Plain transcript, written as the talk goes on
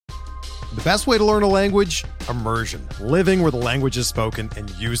The best way to learn a language? Immersion. Living where the language is spoken and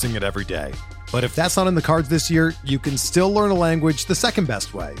using it every day. But if that's not in the cards this year, you can still learn a language the second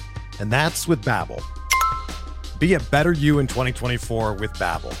best way, and that's with Babbel. Be a better you in 2024 with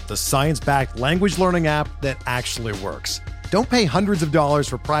Babbel, the science-backed language learning app that actually works. Don't pay hundreds of dollars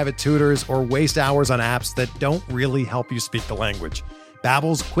for private tutors or waste hours on apps that don't really help you speak the language.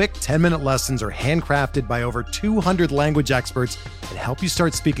 Babbel's quick 10-minute lessons are handcrafted by over 200 language experts and help you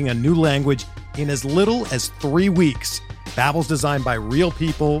start speaking a new language in as little as 3 weeks. Babbel's designed by real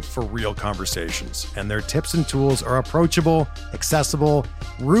people for real conversations, and their tips and tools are approachable, accessible,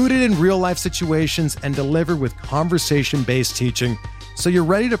 rooted in real-life situations, and delivered with conversation-based teaching, so you're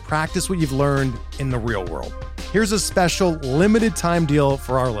ready to practice what you've learned in the real world. Here's a special limited-time deal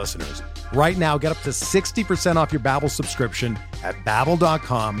for our listeners. Right now, get up to 60% off your Babbel subscription at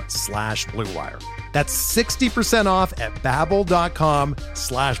babbel.com/Blue Wire. That's 60% off at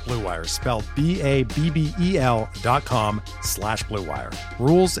babbel.com/Blue Wire, spelled BABBEL.com/Blue Wire.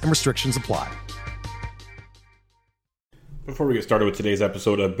 Rules and restrictions apply. Before we get started with today's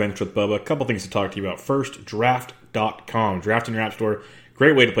episode of Bench with Bubba, a couple things to talk to you about. First, draft.com. Draft in your app store.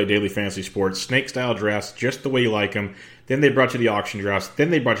 Great way to play daily fantasy sports. Snake-style drafts, just the way you like them. Then they brought you the auction drafts.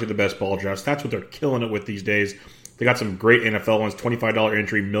 Then they brought you the best ball drafts. That's what they're killing it with these days. They got some great NFL ones, $25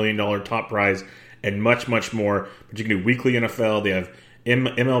 entry, $1 million top prize, and much, much more. But you can do weekly NFL. They have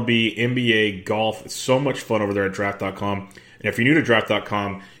MLB, NBA, golf. It's so much fun over there at draft.com. And if you're new to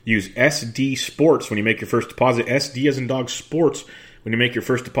draft.com, use SD Sports when you make your first deposit. SD as in dog sports when you make your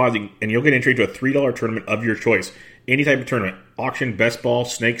first deposit, and you'll get entry to a $3 tournament of your choice. Any type of tournament, auction, best ball,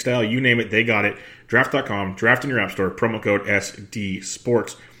 snake style, you name it, they got it. Draft.com, draft in your app store, promo code SD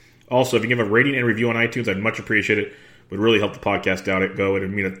Sports. Also, if you give a rating and review on iTunes, I'd much appreciate it. It would really help the podcast out. It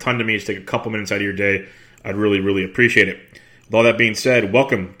would mean a ton to me to take a couple minutes out of your day. I'd really, really appreciate it. With all that being said,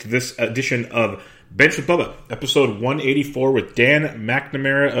 welcome to this edition of Bench with Bubba, episode 184 with Dan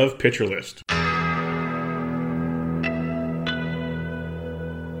McNamara of Pitcher List.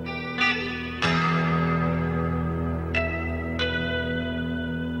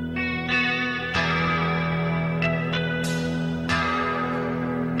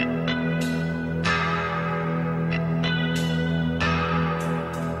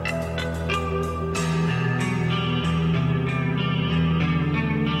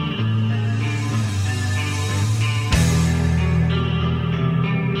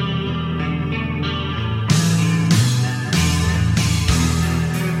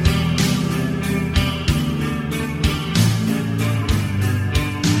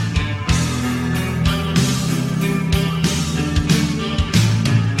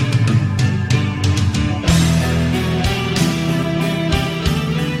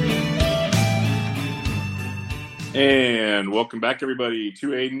 And welcome back, everybody,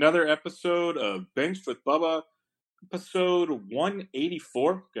 to another episode of Bench with Bubba, episode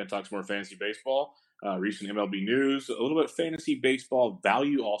 184. Going to talk some more fantasy baseball, recent MLB news, a little bit of fantasy baseball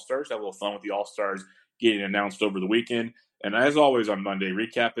value All-Stars. Have a little fun with the All-Stars getting announced over the weekend. And as always on Monday,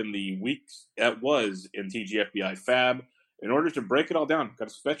 recapping the week that was in TGFBI Fab. In order to break it all down, got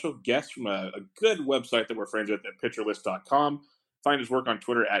a special guest from a good website that we're friends with at pitcherlist.com. Find his work on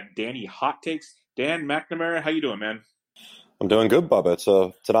Twitter at Danny Hot Takes. Dan McNamara, how you doing, man? I'm doing good, Bubba. It's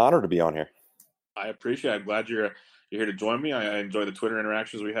an honor to be on here. I appreciate it. I'm glad you're here to join me. I enjoy the Twitter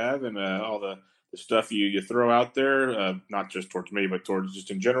interactions we have and all the stuff you throw out there, not just towards me, but towards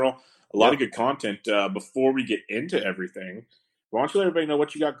just in general. A lot of good content. Before we get into everything, why don't you let everybody know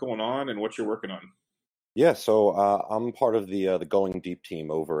what you got going on and what you're working on? Yeah, so I'm part of the Going Deep team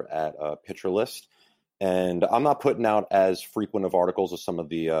over at Pitcher List. And I'm not putting out as frequent of articles as some of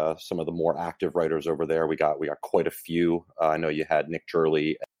the more active writers over there. We got quite a few. I know you had Nick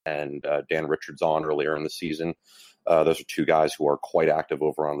Gurley and Dan Richards on earlier in the season. Those are two guys who are quite active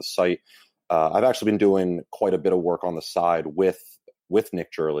over on the site. I've actually been doing quite a bit of work on the side with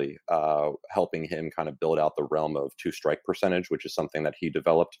Nick Gurley, helping him kind of build out the realm of two-strike percentage, which is something that he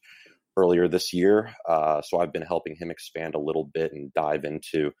developed earlier this year. So I've been helping him expand a little bit and dive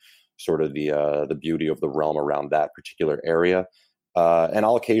into sort of the beauty of the realm around that particular area. And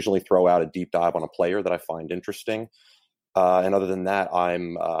I'll occasionally throw out a deep dive on a player that I find interesting. And other than that,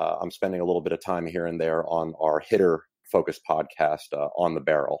 I'm spending a little bit of time here and there on our hitter-focused podcast, On the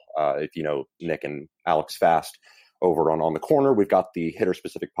Barrel. If you know Nick and Alex Fast over on the Corner, we've got the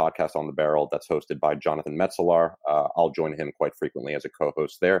hitter-specific podcast On the Barrel that's hosted by Jonathan Metzelar. I'll join him quite frequently as a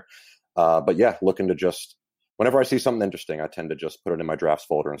co-host there. But yeah, looking to just, whenever I see something interesting, I tend to just put it in my drafts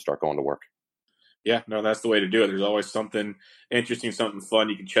folder and start going to work. Yeah, no, that's the way to do it. There's always something interesting, something fun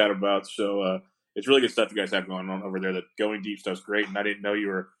you can chat about. So it's really good stuff you guys have going on over there. The Going Deep stuff's great, and I didn't know you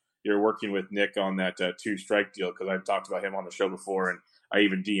were you're working with Nick on that 2-strike deal, because I've talked about him on the show before, and I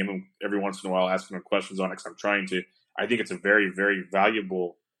even DM him every once in a while asking him questions on it because I'm trying to. I think it's a very, very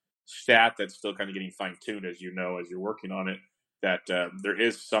valuable stat that's still kind of getting fine-tuned, as you know, as you're working on it, that there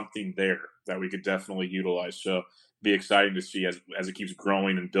is something there that we could definitely utilize. So be exciting to see as it keeps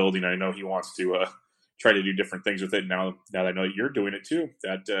growing and building. I know he wants to try to do different things with it. Now that I know you're doing it too,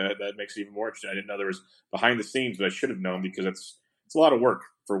 that makes it even more interesting. I didn't know there was behind the scenes, but I should have known, because it's a lot of work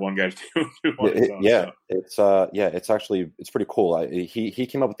for one guy to do on his own. It's actually pretty cool. He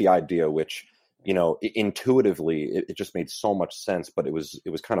came up with the idea, which, you know, intuitively it just made so much sense, but it was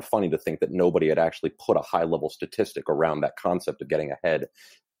kind of funny to think that nobody had actually put a high level statistic around that concept of getting ahead.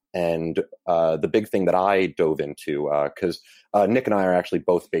 And the big thing that I dove into, because Nick and I are actually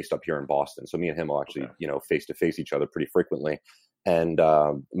both based up here in Boston, so me and him will actually, face to face each other pretty frequently. And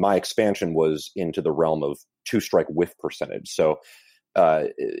my expansion was into the realm of 2-strike whiff percentage. So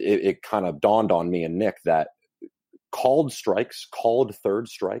it kind of dawned on me and Nick that called third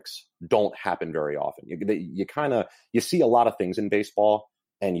strikes don't happen very often. You see a lot of things in baseball,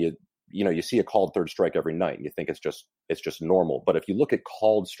 and you see a called third strike every night, and you think it's just normal. But if you look at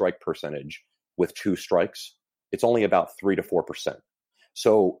called strike percentage with 2 strikes, it's only about 3 to 4%.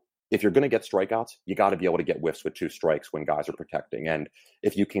 So if you're going to get strikeouts, you got to be able to get whiffs with 2 strikes when guys are protecting. And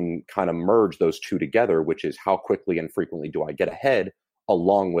if you can kind of merge those two together, which is how quickly and frequently do I get ahead,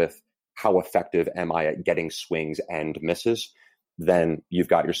 along with how effective am I at getting swings and misses, then you've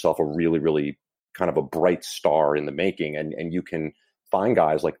got yourself a really, really kind of a bright star in the making. And you can find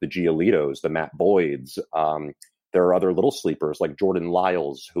guys like the Giolitos, the Matt Boyds. There are other little sleepers like Jordan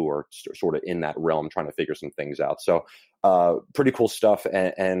Lyles who are sort of in that realm trying to figure some things out. So pretty cool stuff.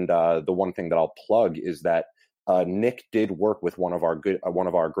 And the one thing that I'll plug is that Nick did work with one of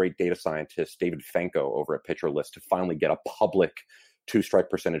our great data scientists, David Fenko, over at Pitcher List, to finally get a public 2-strike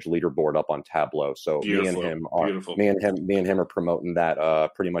percentage leaderboard up on Tableau. So me and him are promoting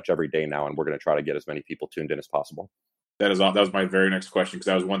that pretty much every day now, and we're going to try to get as many people tuned in as possible. That was my very next question, because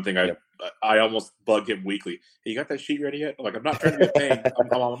that was one thing I almost bug him weekly. Hey, you got that sheet ready yet? Like, I'm not trying to be a pain.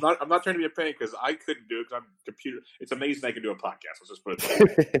 I'm not trying to be a pain, because I couldn't do it because I'm computer. It's amazing I can do a podcast. Let's just put it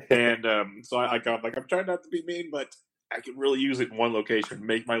that way. And so I'm trying not to be mean, but I can really use it in one location,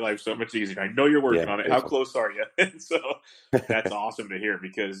 make my life so much easier. I know you're working on it. How close are you? And so that's awesome to hear,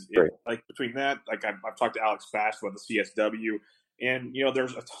 because between that, like I've talked to Alex Fast about the CSW, and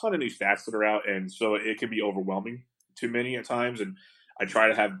there's a ton of new stats that are out, and so it can be overwhelming too many at times. And I try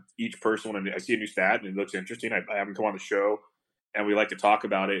to have each person, when I see a new stat and it looks interesting, I have them come on the show and we like to talk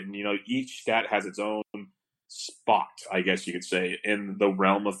about it. And each stat has its own spot, I guess you could say, in the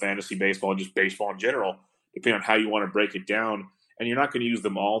realm of fantasy baseball and just baseball in general, depending on how you want to break it down. And you're not going to use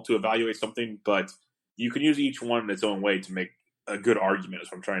them all to evaluate something, but you can use each one in its own way to make a good argument, is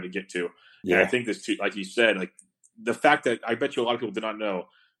what I'm trying to get to. Yeah. And I think this too, like you said, like the fact that I bet you a lot of people did not know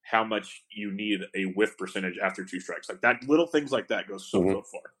how much you need a whiff percentage after 2 strikes, like that, little things like that goes so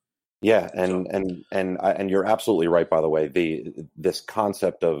far. Yeah. And you're absolutely right, by the way. This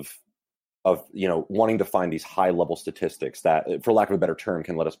concept of wanting to find these high level statistics that, for lack of a better term,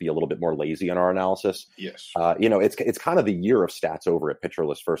 can let us be a little bit more lazy in our analysis. Yes. It's kind of the year of stats over at Pitcher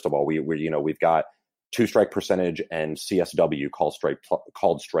List. First of all, we've got 2-strike percentage and CSW,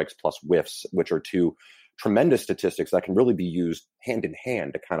 called strikes plus whiffs, which are 2 tremendous statistics that can really be used hand in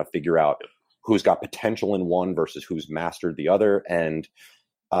hand to kind of figure out who's got potential in one versus who's mastered the other. And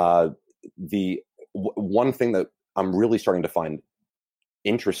the one thing that I'm really starting to find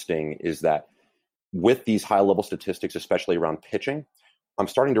interesting is that with these high level statistics, especially around pitching, I'm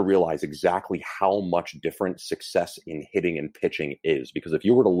starting to realize exactly how much different success in hitting and pitching is. Because if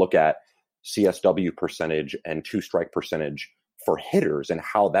you were to look at CSW percentage and 2-strike percentage for hitters and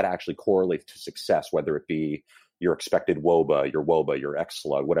how that actually correlates to success, whether it be your expected WOBA, your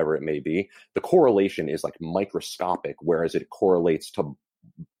xSlug, whatever it may be, the correlation is like microscopic, whereas it correlates to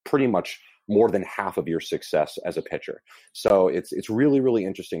pretty much more than half of your success as a pitcher. So it's really, really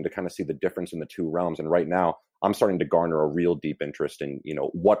interesting to kind of see the difference in the 2 realms. And right now I'm starting to garner a real deep interest in,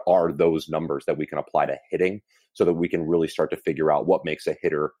 what are those numbers that we can apply to hitting, so that we can really start to figure out what makes a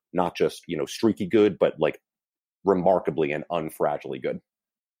hitter not just, streaky good, but like remarkably and unfragilely good.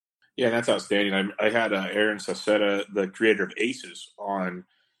 Yeah, that's outstanding. I had Aaron Sacetta, the creator of Aces, on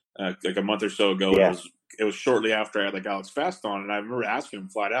like a month or so ago. Yeah. It was shortly after I had like Alex Fast on, and I remember asking him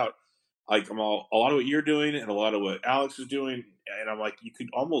flat out, like, a lot of what you're doing and a lot of what Alex is doing, and I'm like, you could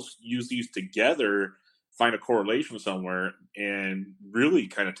almost use these together, find a correlation somewhere, and really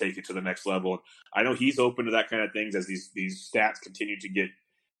kind of take it to the next level. And I know he's open to that kind of things as these stats continue to get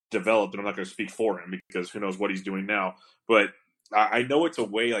developed, and I'm not going to speak for him because who knows what he's doing now. But I know it's a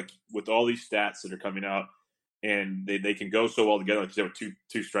way, like with all these stats that are coming out, and they can go so well together, like you said, with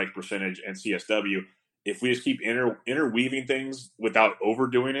two strike percentage and CSW. If we just keep interweaving things without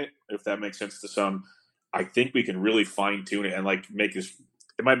overdoing it, if that makes sense to some, I think we can really fine tune it and like make this.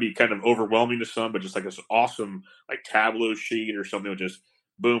 It might be kind of overwhelming to some, but just like this awesome like Tableau sheet or something with just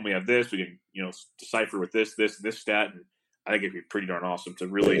boom, we have this. We can decipher with this stat, and I think it'd be pretty darn awesome to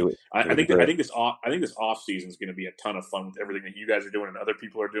really. I think this off season is going to be a ton of fun with everything that you guys are doing and other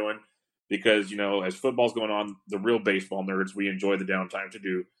people are doing, because as football's going on, the real baseball nerds, we enjoy the downtime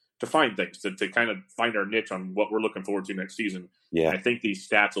to find things to kind of find our niche on what we're looking forward to next season. Yeah, and I think these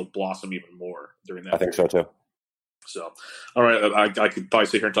stats will blossom even more during that. I think so too. So, all right, I could probably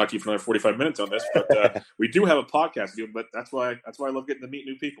sit here and talk to you for another 45 minutes on this, but we do have a podcast to do. But that's why I love getting to meet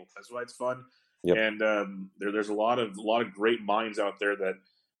new people. That's why it's fun. Yep. And there's a lot of great minds out there that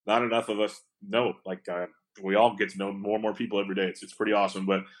not enough of us know. Like we all get to know more and more people every day. It's pretty awesome.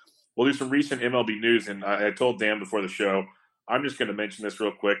 But we'll do some recent MLB news. And I told Dan before the show, I'm just going to mention this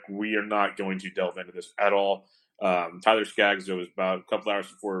real quick. We are not going to delve into this at all. Tyler Skaggs, it was about a couple hours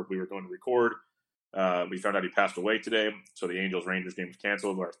before we were going to record. We found out he passed away today, so the Angels-Rangers game was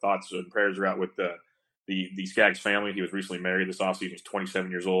canceled. Our thoughts and prayers are out with the Skaggs family. He was recently married this offseason. He's 27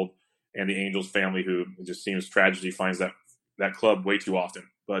 years old. And the Angels family, who it just seems tragedy finds that club way too often.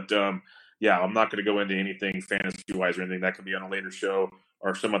 But, yeah, I'm not going to go into anything fantasy-wise or anything. That could be on a later show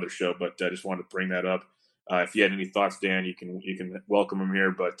or some other show, but I just wanted to bring that up. If you had any thoughts, Dan, you can welcome him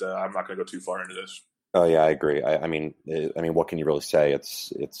here, but I'm not going to go too far into this. Oh, yeah, I agree. I mean, what can you really say?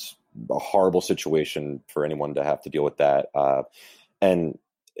 It's a horrible situation for anyone to have to deal with that. And,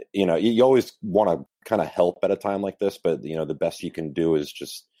 you always want to kind of help at a time like this, but, the best you can do is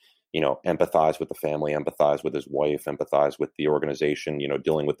just, empathize with the family, empathize with his wife, empathize with the organization,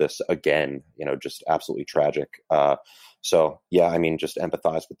 dealing with this again, just absolutely tragic. So, yeah, I mean, just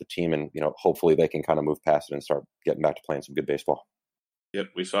empathize with the team and, hopefully they can kind of move past it and start getting back to playing some good baseball. Yep,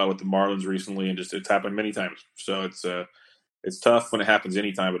 we saw it with the Marlins recently, and it's happened many times. So it's tough when it happens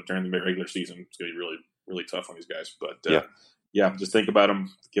anytime, but during the regular season, it's going to be really, really tough on these guys. But, yeah, just think about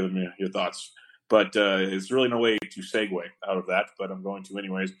them, give them your thoughts. But there's really no way to segue out of that, but I'm going to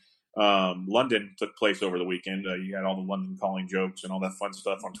anyways. London took place over the weekend. You had all the London calling jokes and all that fun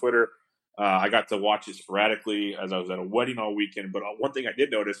stuff on Twitter. I got to watch it sporadically as I was at a wedding all weekend. But one thing I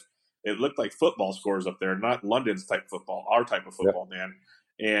did notice, it looked like football scores up there, not London's type of football, our type of football, man.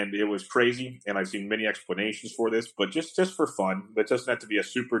 And it was crazy. And I've seen many explanations for this, but just for fun. But it doesn't have to be a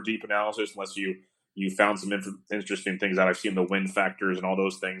super deep analysis unless you found some interesting things out. I've seen the win factors and all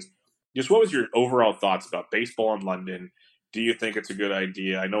those things. Just what was your overall thoughts about baseball in London? Do you think it's a good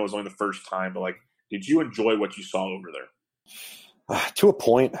idea? I know it was only the first time, but did you enjoy what you saw over there? To a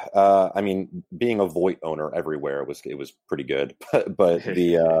point. I mean, being a Voight owner everywhere it was pretty good, but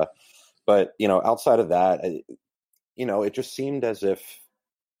outside of that, it just seemed as if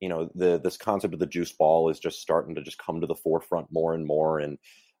this concept of the juice ball is just starting to just come to the forefront more and more. And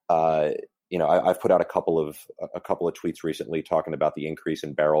I've put out a couple of tweets recently talking about the increase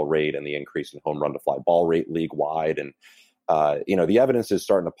in barrel rate and the increase in home run to fly ball rate league wide, and the evidence is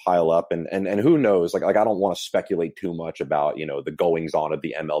starting to pile up, and who knows? Like I don't want to speculate too much about the goings on of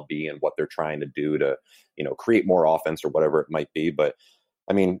the MLB and what they're trying to do to create more offense or whatever it might be. But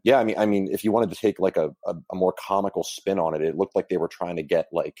I mean, if you wanted to take like a more comical spin on it, it looked like they were trying to get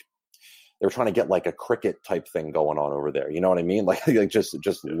like a cricket type thing going on over there. You know what I mean? Like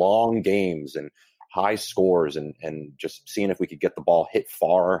just long games and high scores and just seeing if we could get the ball hit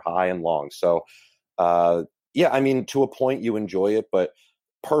far, high, and long. So, yeah, I mean, to a point you enjoy it, but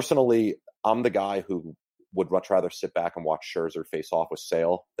personally, I'm the guy who would much rather sit back and watch Scherzer face off with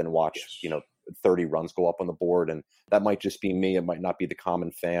Sale than watch, 30 runs go up on the board. And that might just be me. It might not be the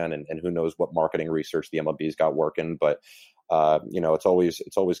common fan. And who knows what marketing research the MLB's got working. But, it's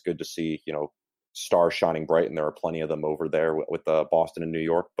always good to see, stars shining bright. And there are plenty of them over there with Boston and New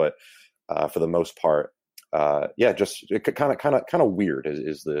York. But for the most part, just kind of weird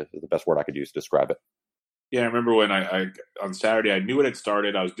is the best word I could use to describe it. Yeah, I remember when I on Saturday, I knew it had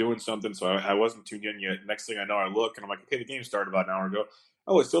started. I was doing something, so I wasn't tuned in yet. Next thing I know, I look, and I'm like, okay, the game started about an hour ago.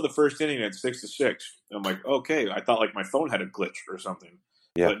 Oh, it's still the first inning at 6-6. And I'm like, okay. I thought like my phone had a glitch or something.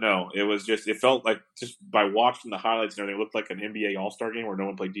 Yeah. But no, it was it felt like just by watching the highlights and everything, it looked like an NBA All-Star game where no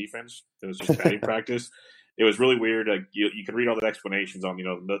one played defense. It was just batting practice. It was really weird. Like you can read all the explanations on,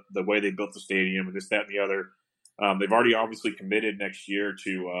 the way they built the stadium and this, that, and the other. They've already obviously committed next year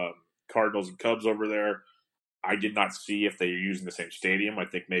to Cardinals and Cubs over there. I did not see if they're using the same stadium. I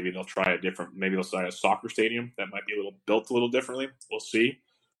think maybe they'll try maybe they'll try a soccer stadium that might be built a little differently. We'll see.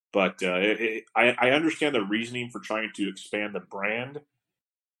 But I understand the reasoning for trying to expand the brand.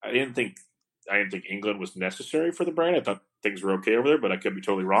 I didn't think England was necessary for the brand. I thought things were okay over there, but I could be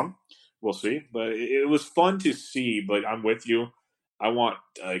totally wrong. We'll see. But it was fun to see. But I'm with you. I want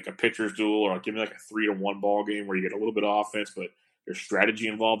like a pitcher's duel, or give me like a 3-1 ball game where you get a little bit of offense, but there's strategy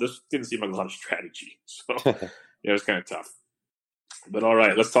involved. This didn't seem like a lot of strategy, so it was kind of tough. But all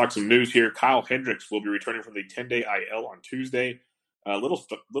right, let's talk some news here. Kyle Hendricks will be returning from the 10-day IL on Tuesday, a little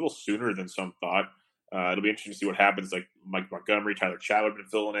sooner than some thought. It'll be interesting to see what happens. Like Mike Montgomery, Tyler Chatwood have been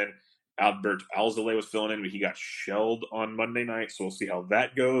filling in. Albert Alzolay was filling in, but he got shelled on Monday night, so we'll see how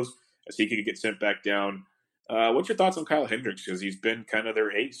that goes as he could get sent back down. What's your thoughts on Kyle Hendricks? Because he's been kind of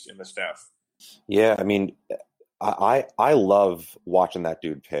their ace in the staff. Yeah, I mean, I love watching that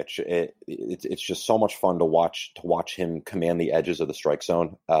dude pitch. It's just so much fun to watch him command the edges of the strike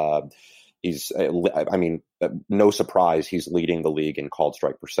zone. No surprise, he's leading the league in called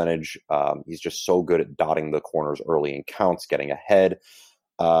strike percentage. He's just so good at dotting the corners early in counts, getting ahead.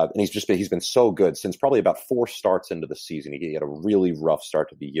 And he's been so good since probably about 4 starts into the season. He had a really rough start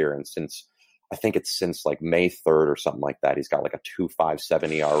to the year, and since like May 3rd or something like that, he's got like a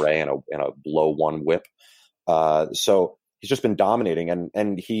 2.57 ERA and a below 1 WHIP. So he's just been dominating,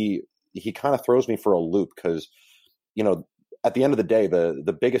 and he kind of throws me for a loop because, at the end of the day,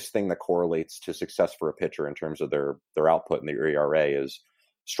 the biggest thing that correlates to success for a pitcher in terms of their output and their ERA is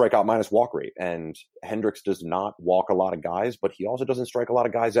strikeout minus walk rate. And Hendricks does not walk a lot of guys, but he also doesn't strike a lot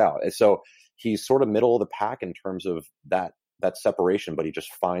of guys out. And so he's sort of middle of the pack in terms of that separation, but he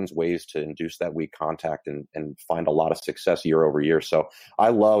just finds ways to induce that weak contact and find a lot of success year over year. So I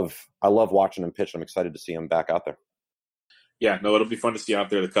love watching him pitch. I'm excited to see him back out there. Yeah, no, it'll be fun to see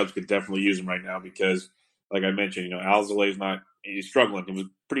out there. The Cubs could definitely use him right now because, like I mentioned, Alzolay's he's struggling. He was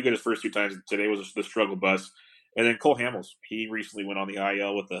pretty good his first 2 times. Today was the struggle bus. And then Cole Hamels, he recently went on the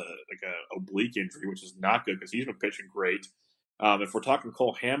IL with a oblique injury, which is not good because he's been pitching great. If we're talking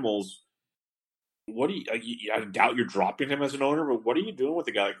Cole Hamels, what do you? I doubt you're dropping him as an owner, but what are you doing with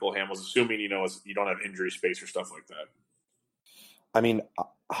a guy like Cole Hamels, assuming you don't have injury space or stuff like that? I mean,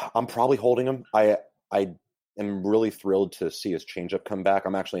 I'm probably holding him. I am really thrilled to see his changeup come back.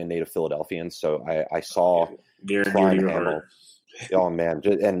 I'm actually a native Philadelphian, so I saw prime Hamels. Oh man,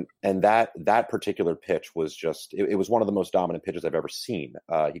 and that particular pitch was just it was one of the most dominant pitches I've ever seen.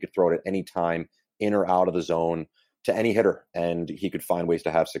 He could throw it at any time, in or out of the zone, to any hitter, and he could find ways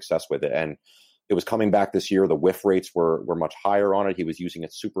to have success with it. And it was coming back this year. The whiff rates were much higher on it. He was using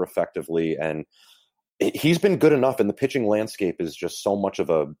it super effectively, and he's been good enough. And the pitching landscape is just so much of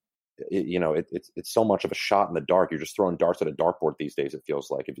it's so much of a shot in the dark. You're just throwing darts at a dartboard these days, it feels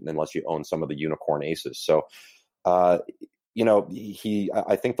like, unless you own some of the unicorn aces. So, I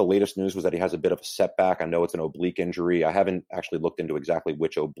think the latest news was that he has a bit of a setback. I know it's an oblique injury. I haven't actually looked into exactly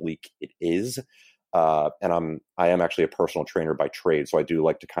which oblique it is. And I am actually a personal trainer by trade, so I do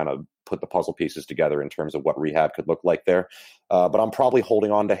like to kind of put the puzzle pieces together in terms of what rehab could look like there. But I'm probably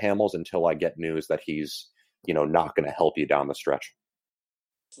holding on to Hamels until I get news that he's, not going to help you down the stretch.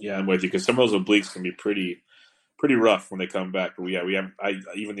 Yeah, I'm with you because some of those obliques can be pretty rough when they come back. But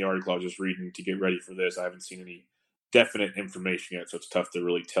even the article I was just reading to get ready for this, I haven't seen any definite information yet, so it's tough to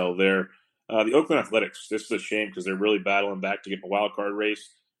really tell there. The Oakland Athletics, this is a shame because they're really battling back to get in the wild card race.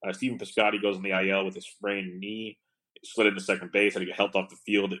 Stephen Piscotty goes in the IL with a sprained knee. It slid into second base. Had to get helped off the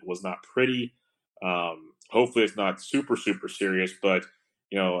field. It was not pretty. Hopefully it's not super, super serious, but,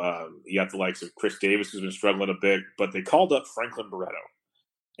 you got the likes of Chris Davis who's been struggling a bit, but they called up Franklin Barreto.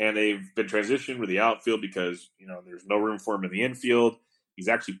 And they've been transitioned with the outfield because, there's no room for him in the infield. He's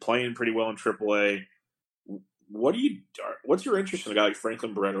actually playing pretty well in AAA. What's your interest in a guy like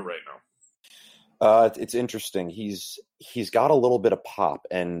Franklin Barreto right now? It's interesting. He's got a little bit of pop,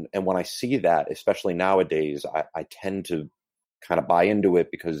 and when I see that, especially nowadays, I tend to kind of buy into it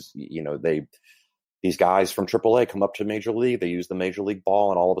because these guys from AAA come up to Major League, they use the Major League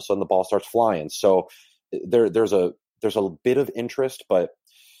ball, and all of a sudden the ball starts flying. So there's a bit of interest, but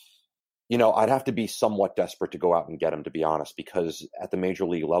I'd have to be somewhat desperate to go out and get him, to be honest, because at the Major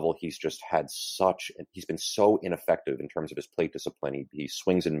League level, he's been so ineffective in terms of his plate discipline. He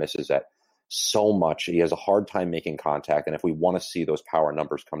swings and misses at so much. He has a hard time making contact. And if we want to see those power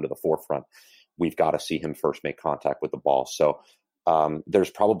numbers come to the forefront, we've got to see him first make contact with the ball. So there's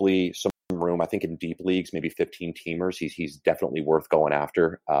probably some room, I think, in deep leagues, maybe 15 teamers. He's definitely worth going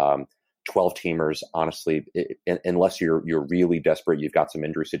after. 12 teamers, honestly, unless you're really desperate, you've got some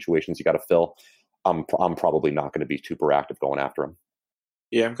injury situations you got to fill. I'm probably not going to be too proactive going after him.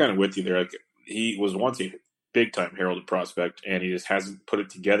 Yeah, I'm kind of with you there. Like, he was once a big time heralded prospect, and he just hasn't put it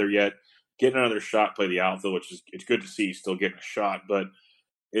together yet. Getting another shot, play the outfield, which is it's good to see. He's still getting a shot, but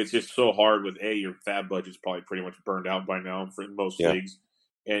it's just so hard with A, your fab budget's probably pretty much burned out by now for most leagues.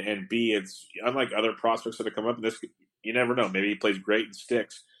 And B, it's unlike other prospects that have come up, and this, you never know. Maybe he plays great and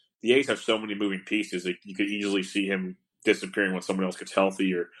sticks. The A's have so many moving pieces that you could easily see him disappearing when someone else gets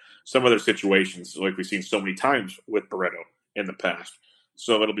healthy or some other situations like we've seen so many times with Barreto in the past.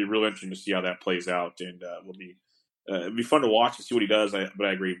 So it'll be real interesting to see how that plays out, and it'll be fun to watch and see what he does. But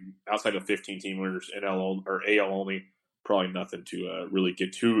I agree, outside of 15 teamers, NL or AL only, probably nothing to really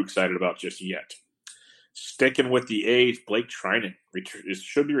get too excited about just yet. Sticking with the A's, Blake Treinen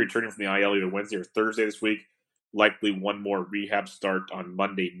should be returning from the IL either Wednesday or Thursday this week. Likely one more rehab start on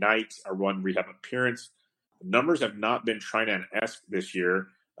Monday night, a one rehab appearance. The numbers have not been Treinen-esque this year.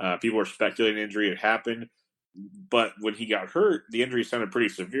 People were speculating injury had happened, but when he got hurt, the injury sounded pretty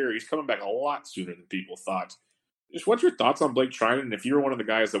severe. He's coming back a lot sooner than people thought. Just what's your thoughts on Blake Treinen? If you were one of the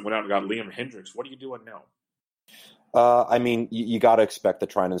guys that went out and got Liam Hendriks, what are you doing now? I mean, you got to expect that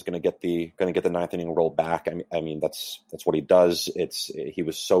Treinen's going to get the ninth inning role back. I mean that's what he does. He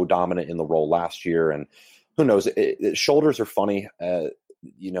was so dominant in the role last year, and who knows? Shoulders are funny.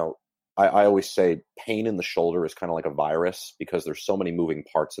 I always say pain in the shoulder is kind of like a virus because there's so many moving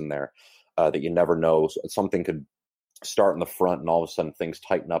parts in there that you never know. Something could start in the front, and all of a sudden things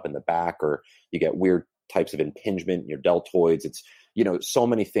tighten up in the back, or you get weird types of impingement in your deltoids. It's so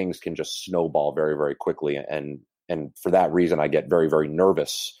many things can just snowball very, very quickly, and for that reason, I get very, very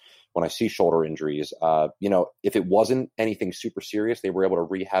nervous when I see shoulder injuries. If it wasn't anything super serious, they were able to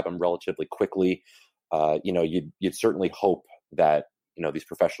rehab him relatively quickly. You'd certainly hope that, these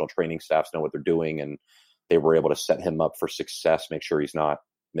professional training staffs know what they're doing and they were able to set him up for success, make sure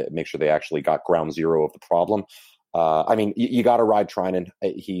they actually got ground zero of the problem. You got to ride Treinen.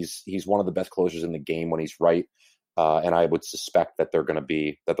 He's one of the best closers in the game when he's right. And I would suspect that they're going to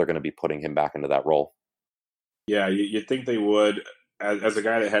be putting him back into that role. Yeah, you'd think they would. As a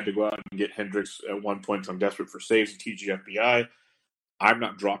guy that had to go out and get Hendriks at one point, so I'm desperate for saves and TGFBI, I'm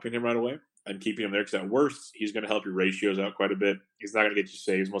not dropping him right away. I'm keeping him there because at worst, he's going to help your ratios out quite a bit. He's not going to get you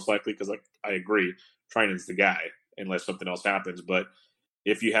saves most likely because, I agree, Treinen's the guy unless something else happens. But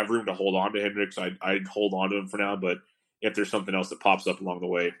if you have room to hold on to Hendriks, I'd hold on to him for now. But if there's something else that pops up along the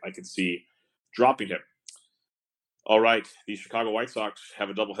way, I can see dropping him. All right, the Chicago White Sox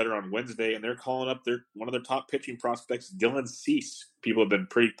have a doubleheader on Wednesday, and they're calling up one of their top pitching prospects, Dylan Cease. People have been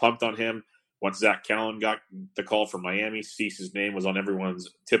pretty pumped on him. Once Zach Callen got the call from Miami, Cease's name was on everyone's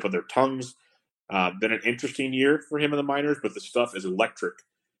tip of their tongues. Been an interesting year for him in the minors, but the stuff is electric.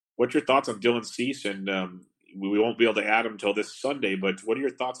 What's your thoughts on Dylan Cease? And we won't be able to add him until this Sunday, but what are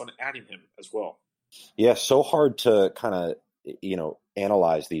your thoughts on adding him as well? Yeah, so hard to kind of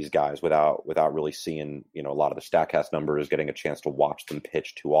analyze these guys without really seeing a lot of the StatCast numbers, getting a chance to watch them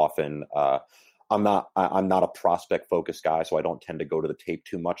pitch too often. I'm not a prospect focused guy, so I don't tend to go to the tape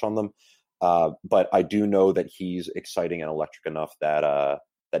too much on them. But I do know that he's exciting and electric enough that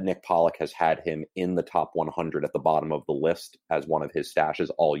Nick Pollock has had him in the top 100 at the bottom of the list as one of his stashes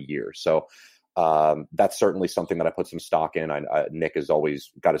all year. So that's certainly something that I put some stock in. Nick has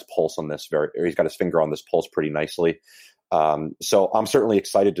always got his pulse on this he's got his finger on this pulse pretty nicely. So I'm certainly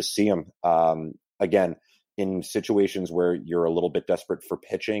excited to see him. Again, in situations where you're a little bit desperate for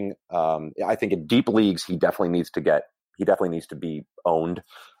pitching, I think in deep leagues, he definitely needs to be owned.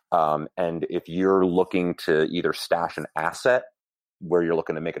 And if you're looking to either stash an asset where you're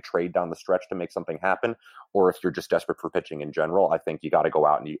looking to make a trade down the stretch to make something happen, or if you're just desperate for pitching in general, I think you got to go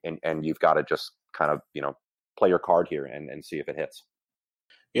out and you've got to just kind of, play your card here and see if it hits.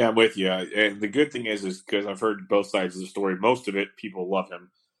 Yeah, I'm with you. And the good thing is because I've heard both sides of the story, most of it, people love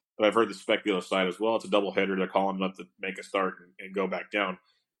him. But I've heard the speculative side as well. It's a doubleheader. They're calling him up to make a start and go back down.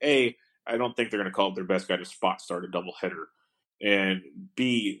 I don't think they're going to call up their best guy to spot start a doubleheader. And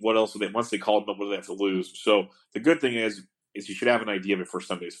B, what else once they call him up, what do they have to lose? So the good thing is you should have an idea before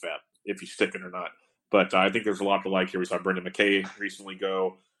Sunday's Fab, if you stick it or not. But I think there's a lot to like here. We saw Brendan McKay recently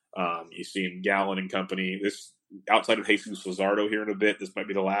go. You've seen Gallen and company. This, outside of Jesus Luzardo here in a bit, this might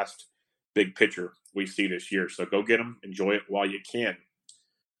be the last big pitcher we see this year. So go get him. Enjoy it while you can.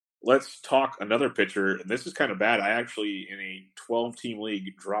 Let's talk another pitcher. And this is kind of bad. I actually, in a 12-team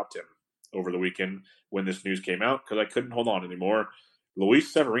league, dropped him over the weekend when this news came out because I couldn't hold on anymore.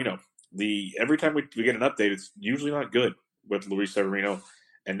 Luis Severino. Every time we get an update, it's usually not good with Luis Severino.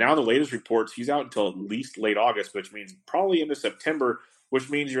 And now the latest reports, he's out until at least late August, which means probably into September, which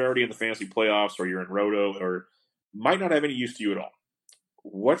means you're already in the fantasy playoffs or you're in Roto or might not have any use to you at all.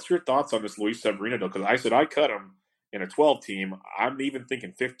 What's your thoughts on this Luis Severino, though? Because I said I cut him in a 12-team. I'm even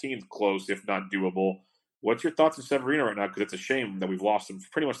thinking 15's close, if not doable. What's your thoughts on Severino right now? Because it's a shame that we've lost him for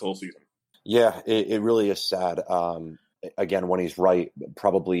pretty much the whole season. Yeah, it really is sad. again, when he's right,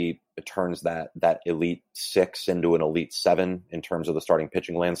 probably turns that elite 6 into an elite 7 in terms of the starting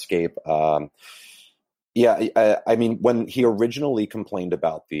pitching landscape. I mean, when he originally complained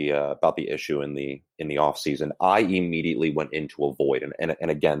about the issue in the offseason, I immediately went into a void.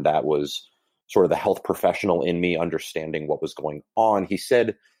 And again, that was sort of the health professional in me understanding what was going on. He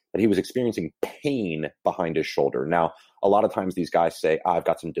said that he was experiencing pain behind his shoulder. Now, a lot of times these guys say, I've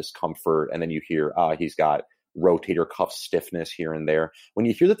got some discomfort, and then you hear, he's got rotator cuff stiffness here and there. When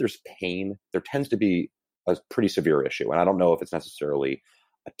you hear that there's pain, there tends to be a pretty severe issue. And I don't know if it's necessarily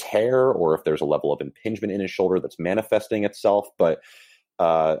a tear or if there's a level of impingement in his shoulder that's manifesting itself. But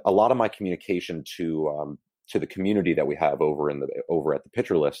a lot of my communication to the community that we have over at the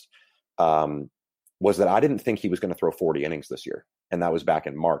Pitcher List was that I didn't think he was going to throw 40 innings this year. And that was back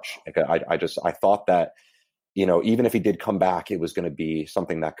in March. I thought that, even if he did come back, it was going to be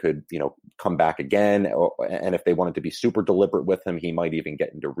something that could, come back again. And if they wanted to be super deliberate with him, he might even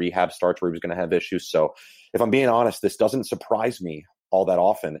get into rehab starts where he was going to have issues. So if I'm being honest, this doesn't surprise me all that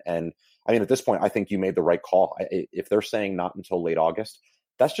often. And I mean, at this point, I think you made the right call. If they're saying not until late August,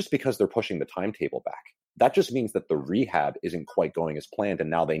 that's just because they're pushing the timetable back. That just means that the rehab isn't quite going as planned. And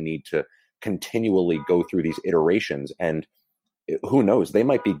now they need to continually go through these iterations. And who knows, they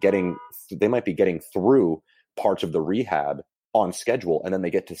might be getting through parts of the rehab on schedule, and then they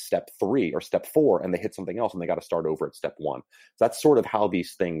get to step 3 or step 4 and they hit something else and they got to start over at step 1. That's sort of how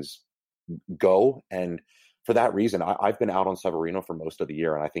these things go. And for that reason, I've been out on Severino for most of the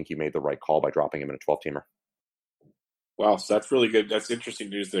year, and I think you made the right call by dropping him in a 12-teamer. Wow, so that's really good. That's interesting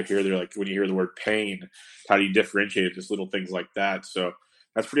news to hear. They're like, when you hear the word pain, how do you differentiate just little things like that? So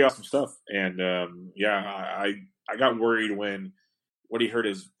that's pretty awesome stuff. And I got worried when what he hurt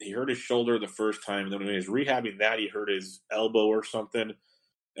his shoulder the first time, and then when he was rehabbing that, he hurt his elbow or something.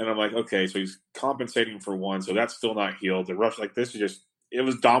 And I'm like, okay, so he's compensating for one, so that's still not healed. The rush like this is just, it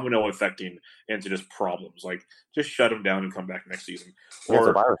was domino affecting into just problems. Like, just shut him down and come back next season,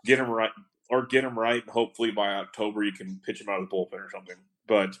 or get him right, and hopefully by October you can pitch him out of the bullpen or something.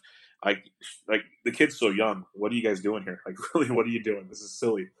 But like the kid's so young. What are you guys doing here? Like, really, what are you doing? This is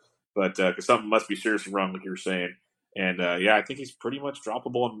silly. But because something must be seriously wrong, like you were saying. And I think he's pretty much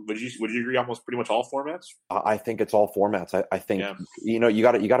droppable. And would you agree almost pretty much all formats? I think it's all formats. I think you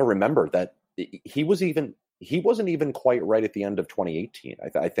got to remember that he wasn't even quite right at the end of 2018.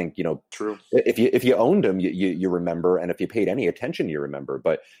 I think true. If you owned him, you remember, and if you paid any attention, you remember.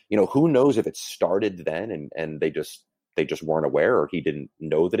 But who knows if it started then and they just weren't aware, or he didn't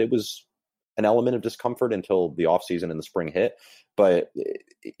know that it was an element of discomfort until the offseason and the spring hit. But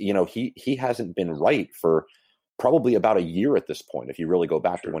he hasn't been right for probably about a year at this point, if you really go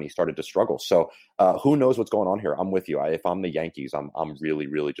back to when he started to struggle. So who knows what's going on here? I'm with you. If I'm the Yankees, I'm really,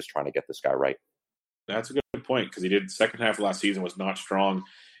 really just trying to get this guy right. That's a good point, because he did second half of last season was not strong.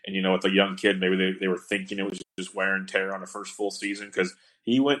 And, with a young kid, maybe they were thinking it was just wear and tear on the first full season, because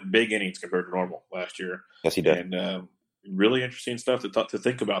he went big innings compared to normal last year. Yes, he did. And really interesting stuff to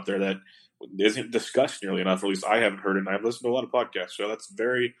think about there that isn't discussed nearly enough, or at least I haven't heard it. And I've listened to a lot of podcasts. So that's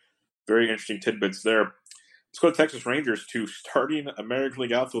very, very interesting tidbits there. Let's go to Texas Rangers, to starting American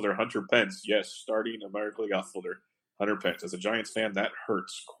League outfielder Hunter Pence. Yes, starting American League outfielder Hunter Pence. As a Giants fan, that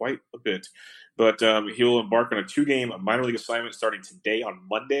hurts quite a bit. But he will embark on a 2-game minor league assignment starting today on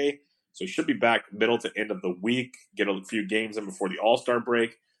Monday. So he should be back middle to end of the week, get a few games in before the All-Star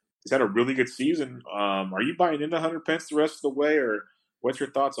break. He's had a really good season. Are you buying into Hunter Pence the rest of the way, or what's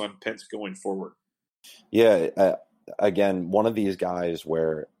your thoughts on Pence going forward? Yeah, again, one of these guys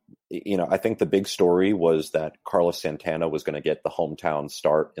where – I think the big story was that Carlos Santana was going to get the hometown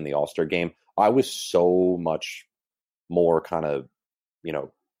start in the All-Star game. I was so much more kind of,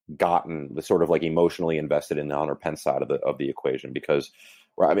 gotten sort of like emotionally invested in the Hunter Pence side of the equation, because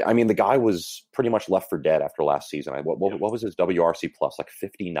I mean, the guy was pretty much left for dead after last season. What was his WRC plus, like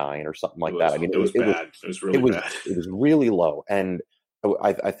 59 or something like that? I mean, it was bad. It was really bad. It was really low. And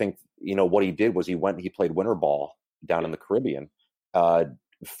I think, what he did was he played winter ball down in the Caribbean,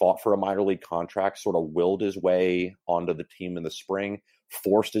 fought for a minor league contract, sort of willed his way onto the team in the spring,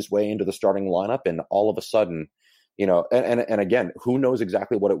 forced his way into the starting lineup, and all of a sudden, and again, who knows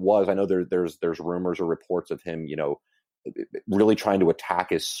exactly what it was? I know there's rumors or reports of him, really trying to attack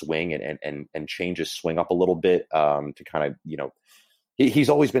his swing and change his swing up a little bit, to kind of, he's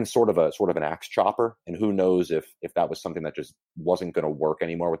always been sort of an axe chopper, and who knows if that was something that just wasn't going to work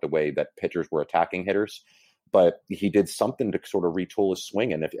anymore with the way that pitchers were attacking hitters. But he did something to sort of retool his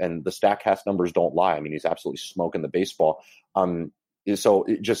swing, and the StatCast numbers don't lie. I mean, he's absolutely smoking the baseball. So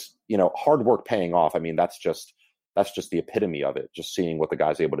it just hard work paying off. I mean, that's just that's just the epitome of it. Just seeing what the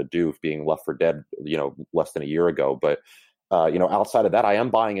guy's able to do, being left for dead, less than a year ago. But outside of that, I am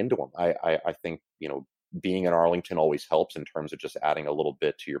buying into him. I think being in Arlington always helps in terms of just adding a little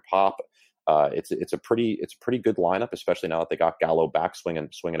bit to your pop. It's a pretty good lineup, especially now that they got Gallo back swinging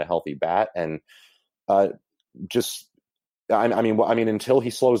a healthy bat, and until he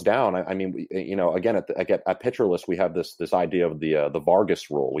slows down. Again at pitcher list, we have this idea of the Vargas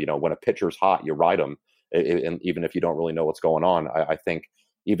rule. When a pitcher's hot, you ride him, and even if you don't really know what's going on. I think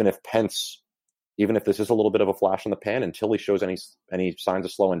even if this is a little bit of a flash in the pan, until he shows any signs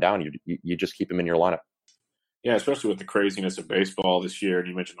of slowing down, you just keep him in your lineup. Yeah, especially with the craziness of baseball this year. And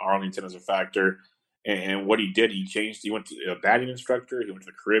you mentioned Arlington as a factor. And what he did, he went to a batting instructor. He went to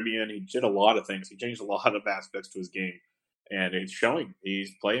the Caribbean. He did a lot of things. He changed a lot of aspects to his game. And it's showing.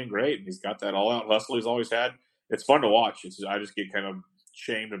 He's playing great. And he's got that all-out hustle he's always had. It's fun to watch. I just get kind of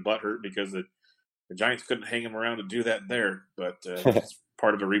shamed and butthurt because the Giants couldn't hang him around to do that there. But it's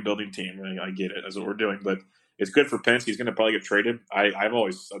part of a rebuilding team. I get it. That's what we're doing. But it's good for Pence. He's going to probably get traded. I've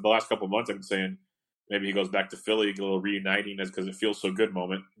always, the last couple of months, I've been saying, maybe he goes back to Philly, get a little reuniting because it feels so good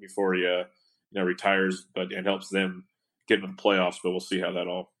moment before he retires, but it helps them get into the playoffs. But we'll see how that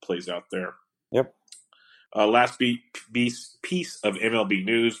all plays out there. Yep. Last piece of MLB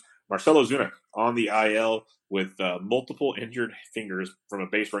news: Marcell Ozuna on the IL with multiple injured fingers from a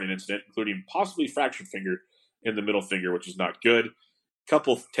base running incident, including possibly fractured finger in the middle finger, which is not good.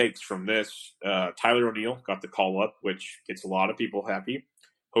 Couple takes from this: Tyler O'Neill got the call up, which gets a lot of people happy.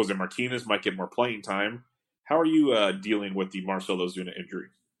 Jose Martinez might get more playing time. How are you dealing with the Marcell Ozuna injury?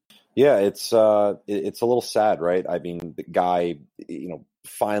 Yeah, it's a little sad, right? I mean, the guy,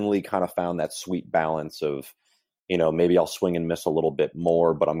 finally kind of found that sweet balance of, maybe I'll swing and miss a little bit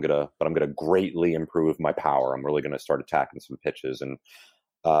more, but I'm gonna greatly improve my power. I'm really gonna start attacking some pitches, and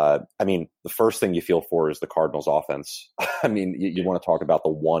the first thing you feel for is the Cardinals' offense. I mean, you want to talk about the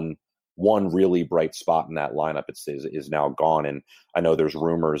one really bright spot in that lineup is now gone. And I know there's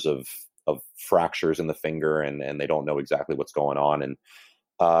rumors of fractures in the finger and they don't know exactly what's going on. And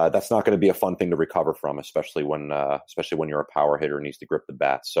that's not going to be a fun thing to recover from, especially when you're a power hitter and needs to grip the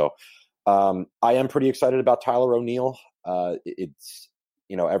bat. So I am pretty excited about Tyler O'Neill. It's,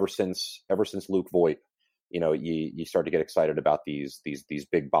 ever since Luke Voit, you start to get excited about these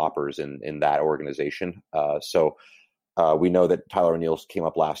big boppers in that organization. We know that Tyler O'Neill came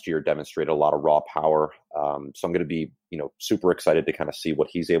up last year, demonstrated a lot of raw power. So I'm going to be, super excited to kind of see what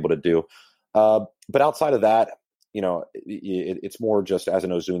he's able to do. But outside of that, it's more just as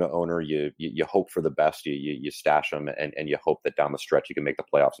an Ozuna owner, you hope for the best. You stash him and you hope that down the stretch you can make the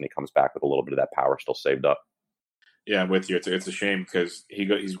playoffs and he comes back with a little bit of that power still saved up. Yeah, I'm with you. It's a shame because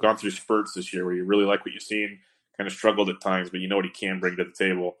he's gone through spurts this year where you really like what you've seen, kind of struggled at times, but you know what he can bring to the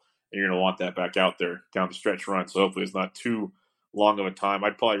table. And you're going to want that back out there down the stretch run. So hopefully it's not too long of a time.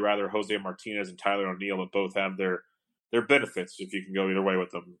 I'd probably rather Jose Martinez and Tyler O'Neill, but both have their benefits if you can go either way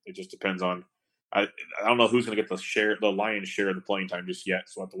with them. It just depends on – I don't know who's going to get the lion's share of the playing time just yet.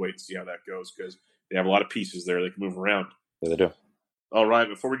 So we'll have to wait and see how that goes because they have a lot of pieces there. They can move around. Yeah, they do. All right,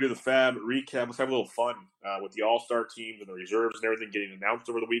 before we do the Fab recap, let's have a little fun with the All-Star teams and the reserves and everything getting announced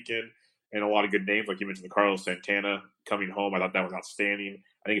over the weekend. And a lot of good names, like you mentioned, the Carlos Santana coming home. I thought that was outstanding.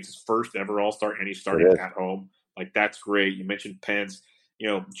 I think it's his first ever All-Star, and he's starting at home. Like, that's great. You mentioned Pence,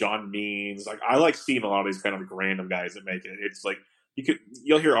 John Means. Like, I like seeing a lot of these kind of like random guys that make it. It's like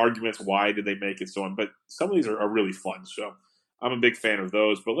you'll hear arguments why did they make it so on, but some of these are really fun. So I'm a big fan of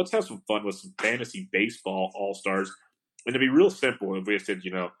those. But let's have some fun with some fantasy baseball All-Stars. And to be real simple, if we said,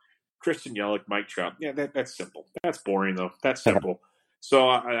 Christian Yelich, Mike Trout, yeah, that's simple. That's boring though. That's simple. So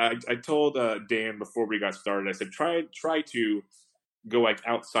I told Dan before we got started, I said, try to go like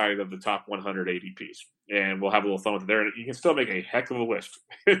outside of the top 100 ADPs, and we'll have a little fun with it there. And you can still make a heck of a list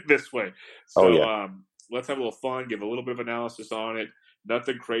this way. So let's have a little fun, give a little bit of analysis on it.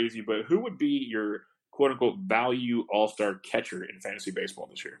 Nothing crazy, but who would be your quote unquote value all-star catcher in fantasy baseball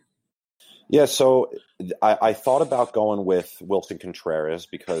this year? Yeah, so I thought about going with Wilson Contreras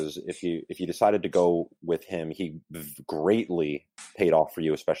because if you decided to go with him, he greatly paid off for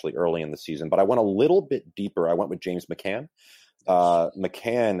you, especially early in the season. But I went a little bit deeper. I went with James McCann.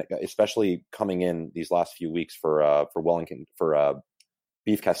 McCann, especially coming in these last few weeks for Wellington, for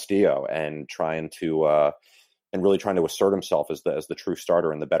Beef Castillo, and really trying to assert himself as the true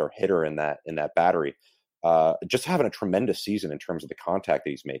starter and the better hitter in that battery. Just having a tremendous season in terms of the contact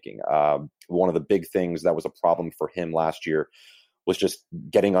that he's making. One of the big things that was a problem for him last year was just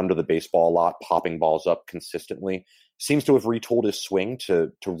getting under the baseball a lot, popping balls up consistently. Seems to have retooled his swing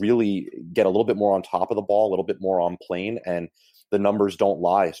to really get a little bit more on top of the ball, a little bit more on plane, and the numbers don't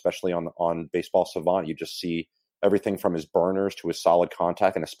lie, especially on Baseball Savant. You just see everything from his burners to his solid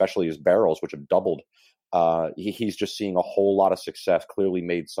contact, and especially his barrels, which have doubled. He's just seeing a whole lot of success, clearly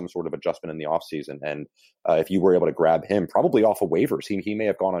made some sort of adjustment in the offseason. And if you were able to grab him, probably off of waivers, he may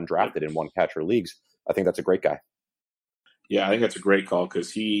have gone undrafted in one catcher leagues. I think that's a great guy. Yeah, I think that's a great call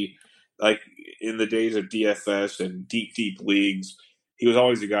because he, like in the days of DFS and deep leagues, he was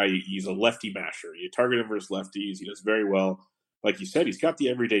always a guy, he's a lefty masher. You target him versus lefties. He does very well. Like you said, he's got the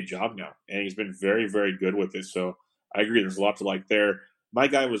everyday job now, and he's been very, very good with it. So I agree, there's a lot to like there. My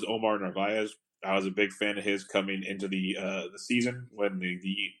guy was Omar Narvaez. I was a big fan of his coming into the season when the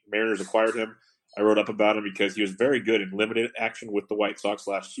Mariners acquired him. I wrote up about him because he was very good in limited action with the White Sox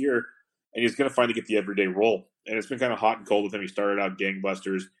last year, and he's going to finally get the everyday role. And it's been kind of hot and cold with him. He started out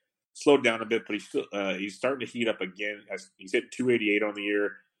gangbusters, slowed down a bit, but he's starting to heat up again. He's hit 288 on the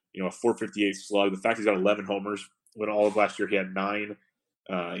year, a 458 slug. The fact he's got 11 homers when all of last year he had 9.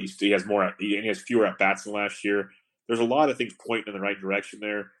 He has more, and he has fewer at bats than last year. There's a lot of things pointing in the right direction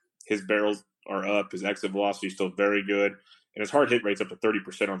there. His barrels are up. His exit velocity is still very good, and his hard hit rate's up to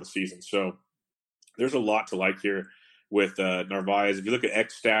 30% on the season. So there's a lot to like here with Narvaez. If you look at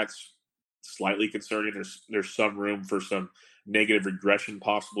X stats, slightly concerning. There's some room for some negative regression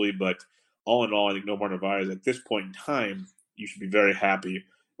possibly, but all in all, I think Omar Narvaez at this point in time, you should be very happy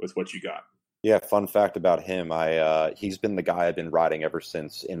with what you got. Yeah, fun fact about him, he's been the guy I've been riding ever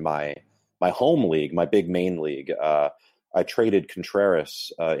since in my home league, my big main league. I traded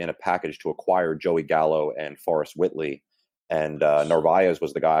Contreras in a package to acquire Joey Gallo and Forrest Whitley, and Narvaez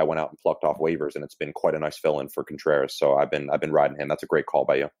was the guy I went out and plucked off waivers, and it's been quite a nice fill-in for Contreras. So I've been riding him. That's a great call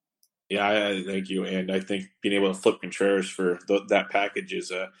by you. Yeah, thank you. And I think being able to flip Contreras for that package is,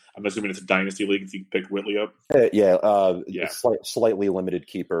 I'm assuming it's a dynasty league if you pick Whitley up. Yeah. Slightly limited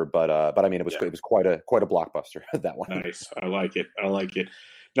keeper, but I mean, it was quite a blockbuster, that one. Nice. I like it.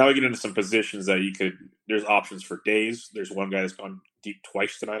 Now we get into some positions that there's options for days. There's one guy that's gone deep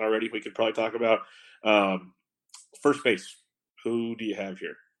twice tonight already we could probably talk about. First base, who do you have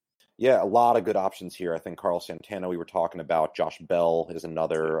here? Yeah, a lot of good options here. I think Carlos Santana we were talking about. Josh Bell is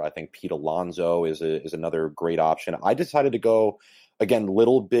another. I think Pete Alonso is another great option. I decided to go, again, a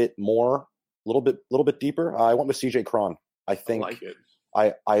little bit deeper. I went with CJ Cron. I think I like it.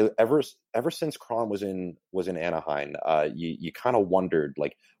 I ever since Cron was in Anaheim, you kind of wondered,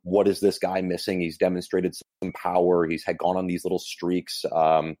 like, what is this guy missing? He's demonstrated some power. He's had gone on these little streaks,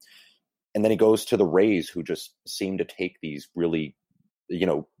 and then he goes to the Rays, who just seem to take these really,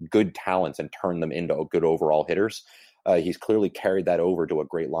 good talents and turn them into good overall hitters. He's clearly carried that over to a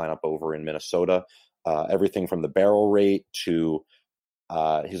great lineup over in Minnesota. Everything from the barrel rate to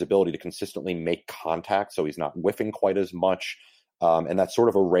his ability to consistently make contact, so he's not whiffing quite as much. And that's sort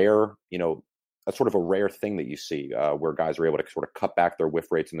of a rare, thing that you see where guys are able to sort of cut back their whiff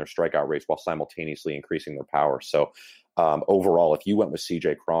rates and their strikeout rates while simultaneously increasing their power. So overall, if you went with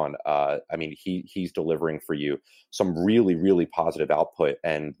CJ Cron, I mean, he's delivering for you some really, really positive output.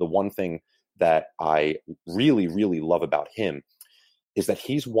 And the one thing that I really, really love about him is that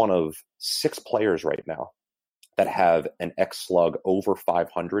he's one of 6 players right now that have an xSlug over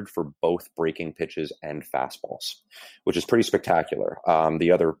 500 for both breaking pitches and fastballs, which is pretty spectacular.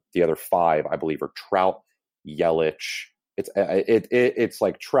 The other 5, I believe, are Trout, Yelich. It's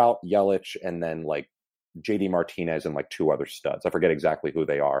like Trout, Yelich, and then like JD Martinez and like 2 other studs. I forget exactly who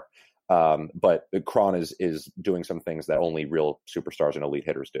they are. But Cron is doing some things that only real superstars and elite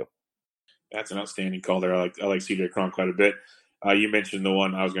hitters do. That's an outstanding call there. I like CJ Cron quite a bit. You mentioned the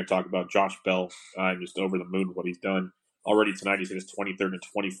one I was going to talk about, Josh Bell. I'm just over the moon with what he's done. Already tonight, he's hit his 23rd and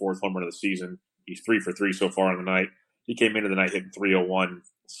 24th home run of the season. He's 3 for 3 so far on the night. He came into the night hitting 301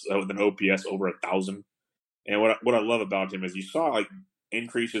 with an OPS over 1,000. And what I love about him is you saw like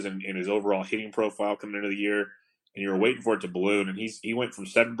increases in his overall hitting profile coming into the year, and you were waiting for it to balloon. And he went from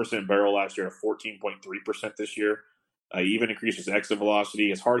 7% barrel last year to 14.3% this year. He even increased his exit velocity.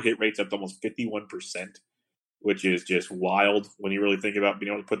 His hard hit rate's up to almost 51%. Which is just wild when you really think about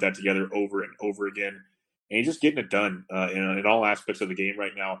being able to put that together over and over again. And he's just getting it done in all aspects of the game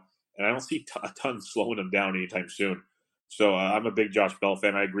right now. And I don't see a ton slowing him down anytime soon. So I'm a big Josh Bell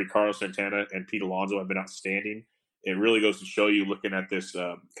fan. I agree. Carlos Santana and Pete Alonso have been outstanding. It really goes to show you, looking at this,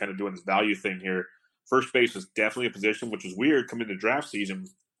 kind of doing this value thing here. First base is definitely a position, which is weird coming into draft season.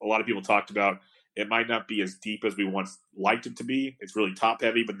 A lot of people talked about it might not be as deep as we once liked it to be. It's really top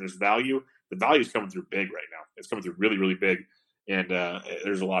heavy, but there's value. The value is coming through big right now. It's coming through really, really big, and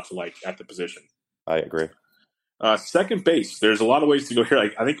there's a lot to like at the position. I agree. Second base, there's a lot of ways to go here.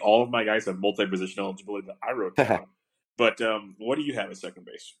 Like, I think all of my guys have multi-position eligibility that I wrote down. But what do you have at second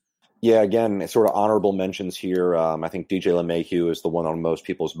base? Yeah, again, sort of honorable mentions here. I think DJ LeMahieu is the one on most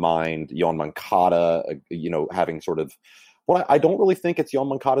people's mind. Yoan Moncada, having sort of. Well, I don't really think it's Yoan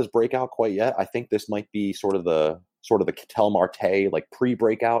Moncada's breakout quite yet. I think this might be sort of the Ketel Marte like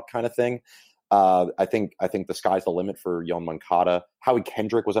pre-breakout kind of thing. I think the sky's the limit for Yoan Moncada. Howie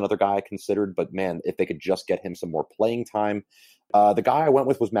Kendrick was another guy I considered, but man, if they could just get him some more playing time. The guy I went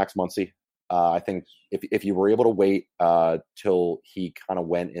with was Max Muncy. I think if you were able to wait till he kind of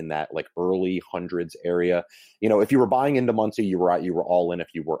went in that like early hundreds area, if you were buying into Muncy, you were all in. If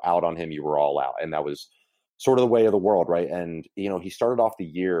you were out on him, you were all out, and that was sort of the way of the world, right? And he started off the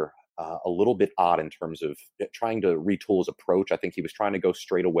year a little bit odd in terms of trying to retool his approach. I think he was trying to go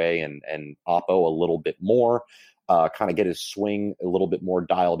straight away and oppo a little bit more, kind of get his swing a little bit more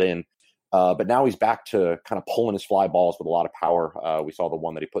dialed in. But now he's back to kind of pulling his fly balls with a lot of power. We saw the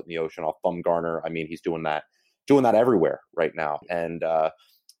one that he put in the ocean off Bumgarner. I mean, he's doing that everywhere right now. And the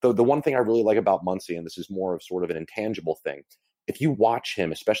one thing I really like about Muncy, and this is more of sort of an intangible thing, if you watch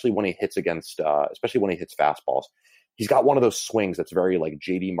him, especially when he hits fastballs, he's got one of those swings that's very like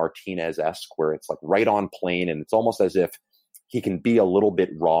JD Martinez-esque, where it's like right on plane, and it's almost as if he can be a little bit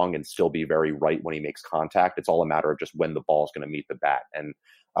wrong and still be very right when he makes contact. It's all a matter of just when the ball is going to meet the bat. And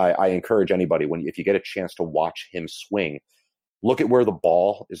I encourage anybody, if you get a chance to watch him swing, look at where the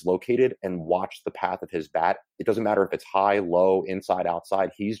ball is located and watch the path of his bat. It doesn't matter if it's high, low, inside,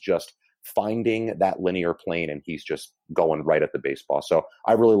 outside. He's just finding that linear plane, and he's just going right at the baseball. So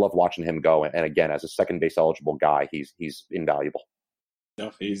I really love watching him go. And again, as a second base eligible guy, he's invaluable.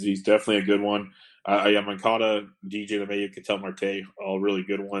 No, he's definitely a good one. Moncada, DJ LeMahieu, Ketel Marte, all really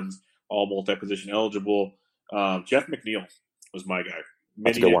good ones, all multi-position eligible. Jeff McNeil was my guy.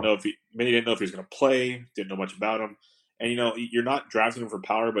 Many didn't know if he was going to play, didn't know much about him. And, you're not drafting him for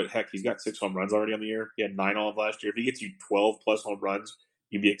power, but heck, he's got 6 home runs already on the year. He had 9 all of last year. If he gets you 12-plus home runs,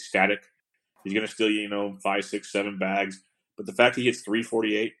 you'd be ecstatic. He's going to steal you, 5, 6, 7 bags. But the fact he hits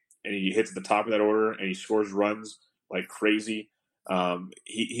 348 and he hits at the top of that order and he scores runs like crazy,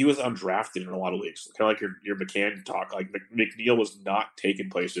 he was undrafted in a lot of leagues. Kind of like your McCann talk. Like McNeil was not taking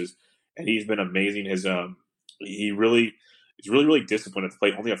places, and he's been amazing. He's really disciplined at the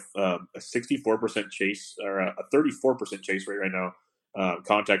plate. Only a 64% chase, or a 34% chase rate right now.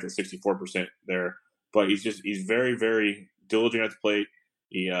 Contact at 64% there, but he's very, very diligent at the plate.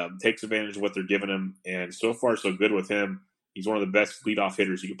 He takes advantage of what they're giving him, and so far so good with him. He's one of the best leadoff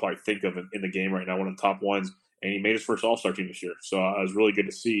hitters you could probably think of in the game right now. One of the top ones, and he made his first All-Star team this year, so it was really good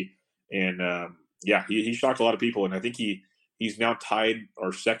to see. And he shocked a lot of people, and I think he's now tied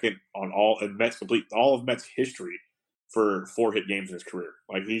or second on all of Mets history for 4-hit games in his career.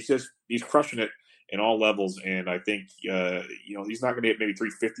 Like he's crushing it in all levels, and I think he's not going to hit maybe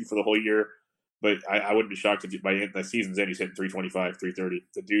 350 for the whole year, but I wouldn't be shocked if by the season's end he's hitting 325, 330.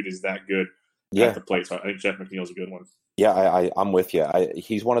 The dude is that good at the plate. So I think Jeff McNeil's a good one. Yeah, I'm with you.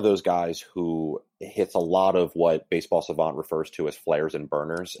 He's one of those guys who hits a lot of what Baseball Savant refers to as flares and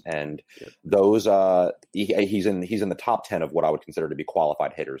burners, and those he's in the top 10 of what I would consider to be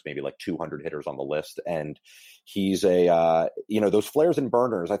qualified hitters, maybe like 200 hitters on the list, and he's those flares and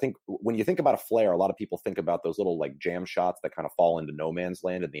burners. I think when you think about a flare, a lot of people think about those little like jam shots that kind of fall into no man's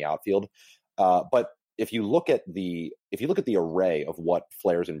land in the outfield, but if you look at the array of what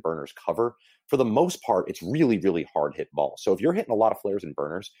flares and burners cover, for the most part, it's really, really hard hit balls. So if you're hitting a lot of flares and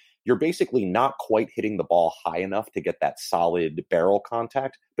burners, you're basically not quite hitting the ball high enough to get that solid barrel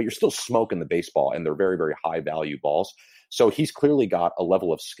contact, but you're still smoking the baseball, and they're very, very high value balls. So he's clearly got a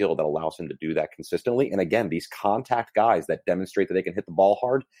level of skill that allows him to do that consistently. And again, these contact guys that demonstrate that they can hit the ball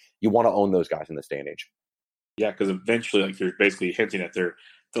hard, you want to own those guys in this day and age. Yeah, because eventually, like you're basically hinting at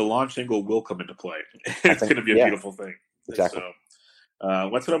the launch angle will come into play. It's going to be a beautiful thing. Exactly. So,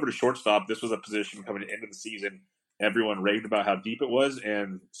 let's head over to shortstop. This was a position coming into the season. Everyone raved about how deep it was,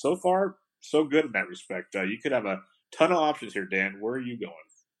 and so far, so good in that respect. You could have a ton of options here, Dan. Where are you going?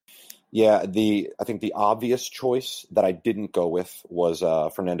 Yeah, I think the obvious choice that I didn't go with was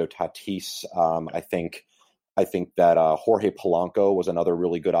Fernando Tatis. I think that Jorge Polanco was another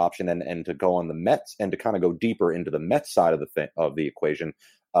really good option, and to go on the Mets and to kind of go deeper into the Mets side of the equation,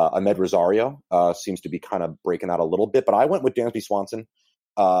 Ahmed Rosario seems to be kind of breaking out a little bit, but I went with Dansby Swanson.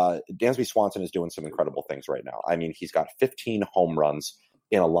 Dansby Swanson is doing some incredible things right now. I mean, he's got 15 home runs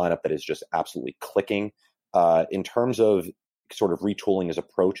in a lineup that is just absolutely clicking. In terms of sort of retooling his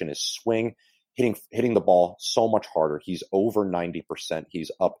approach and his swing, hitting the ball so much harder. He's over 90%.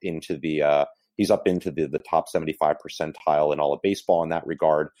 He's up into the top 75 percentile in all of baseball in that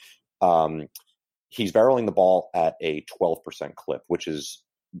regard. He's barreling the ball at a 12% clip, which is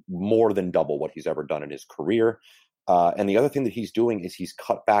more than double what he's ever done in his career. And the other thing that he's doing is he's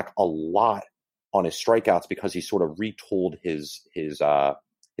cut back a lot on his strikeouts because he sort of retooled his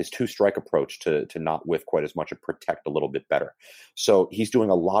two-strike approach to not whiff quite as much and protect a little bit better. So he's doing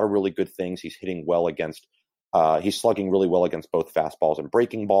a lot of really good things. He's hitting well against he's slugging really well against both fastballs and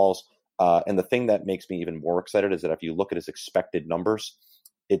breaking balls. And the thing that makes me even more excited is that if you look at his expected numbers,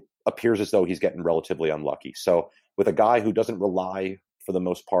 it appears as though he's getting relatively unlucky. So with a guy who doesn't rely for the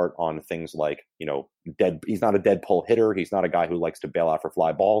most part on things like, he's not a dead pull hitter. He's not a guy who likes to bail out for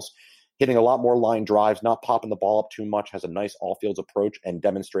fly balls. Hitting a lot more line drives, not popping the ball up too much, has a nice all-fields approach, and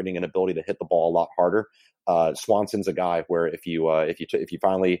demonstrating an ability to hit the ball a lot harder. Swanson's a guy where if you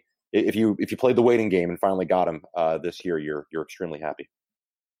played the waiting game and finally got him this year, you're extremely happy.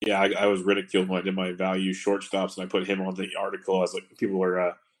 Yeah, I was ridiculed when I did my value shortstops, and I put him on the article. I was like, people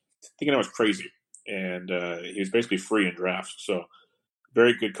were thinking I was crazy, and he was basically free in drafts. So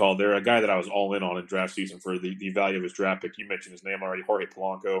very good call there. A guy that I was all in on in draft season for the value of his draft pick. You mentioned his name already, Jorge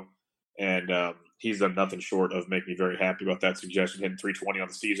Polanco. And he's done nothing short of making me very happy about that suggestion. Hitting 320 on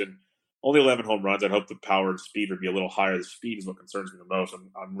the season, only 11 home runs. I'd hope the power and speed would be a little higher. The speed is what concerns me the most.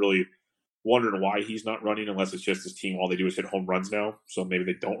 I'm really wondering why he's not running, unless it's just his team. All they do is hit home runs now, so maybe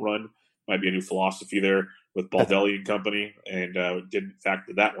they don't run. Might be a new philosophy there with Baldelli and company, and didn't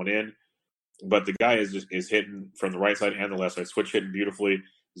factor that one in. But the guy is hitting from the right side and the left side, switch hitting beautifully.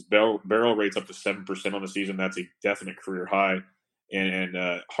 His barrel rate's up to 7% on the season. That's a definite career high. And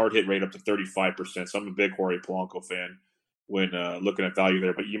hard hit rate up to 35%. So I'm a big Jorge Polanco fan when looking at value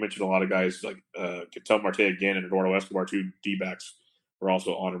there. But you mentioned a lot of guys like Ketel Marte again and Eduardo Escobar, two D-backs, were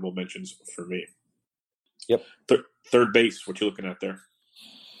also honorable mentions for me. Yep. Third base, what you looking at there?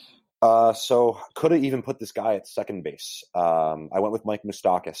 So could have even put this guy at second base. I went with Mike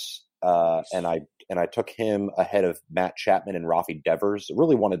Moustakas, and I took him ahead of Matt Chapman and Rafi Devers. I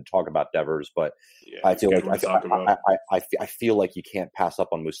really wanted to talk about Devers, but yeah, I feel like you can't pass up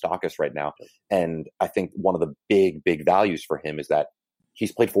on Moustakas right now. And I think one of the big values for him is that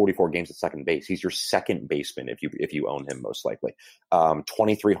he's played 44 games at second base. He's your second baseman if you own him, most likely.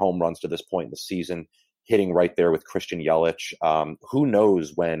 23 home runs to this point in the season, hitting right there with Christian Yelich. Who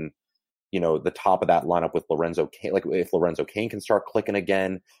knows when the top of that lineup with Lorenzo Cain, like if Lorenzo Cain can start clicking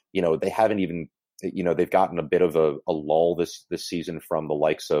again. They haven't even, they've gotten a bit of a lull this season from the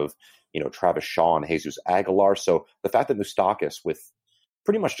likes of, Travis Shaw and Jesus Aguilar. So the fact that Moustakas, with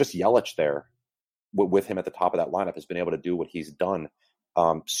pretty much just Yelich there with him at the top of that lineup, has been able to do what he's done,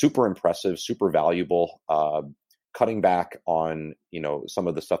 super impressive, super valuable, cutting back on, some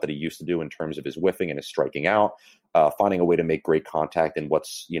of the stuff that he used to do in terms of his whiffing and his striking out, finding a way to make great contact in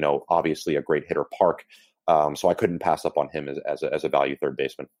what's, obviously a great hitter park. So I couldn't pass up on him as a value third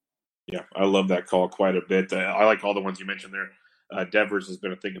baseman. Yeah, I love that call quite a bit. I like all the ones you mentioned there. Devers has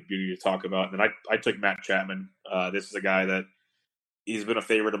been a thing of beauty to talk about. And then I took Matt Chapman. This is a guy that he's been a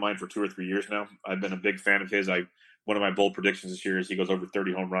favorite of mine for 2 or 3 years now. I've been a big fan of his. One of my bold predictions this year is he goes over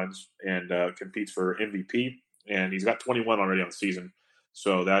 30 home runs and competes for MVP. And he's got 21 already on the season.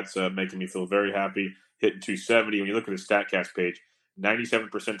 So that's making me feel very happy. Hitting 270. When you look at his StatCast page, 97th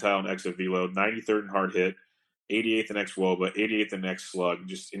percentile in exit velo, 93rd in hard hit, 88th in xWOBA, 88th in x slug. And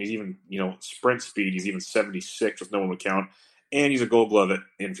he's even, sprint speed, he's even 76, which no one would count. And he's a Gold Glove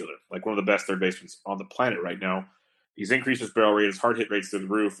infielder, like one of the best third basemen on the planet right now. He's increased his barrel rate, his hard hit rates through the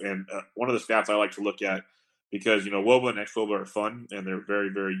roof. And one of the stats I like to look at, because WOBA and xWOBA are fun and they're very,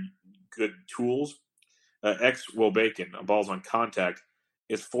 very good tools. xWOBAcon, balls on contact,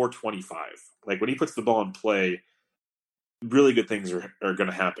 is 425. Like when he puts the ball in play, really good things are going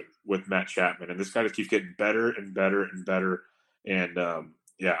to happen with Matt Chapman. And this guy just keeps getting better and better and better. And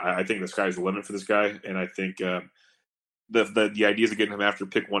I think the sky's the limit for this guy. And I think the ideas of getting him after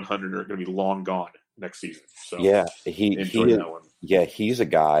pick 100 are going to be long gone next season. So yeah, he's a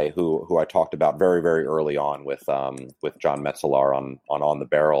guy who I talked about very, very early on with John Metzelar on the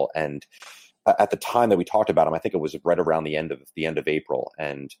barrel. And at the time that we talked about him, I think it was right around the end of April.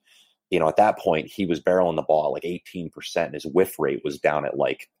 And, at that point he was barreling the ball at like 18%. And his whiff rate was down at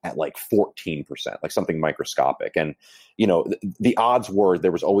 14%, like something microscopic. And, the odds were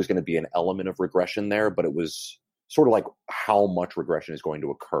there was always going to be an element of regression there, but it was sort of like how much regression is going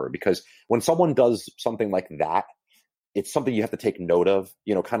to occur, because when someone does something like that, it's something you have to take note of,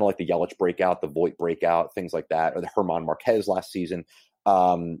 kind of like the Yelich breakout, the Voit breakout, things like that, or the Herman Marquez last season.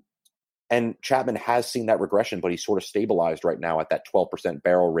 And Chapman has seen that regression, but he's sort of stabilized right now at that 12%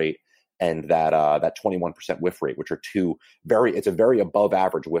 barrel rate and that 21% whiff rate, which are it's a very above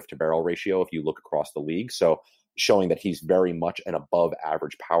average whiff to barrel ratio if you look across the league. So showing that he's very much an above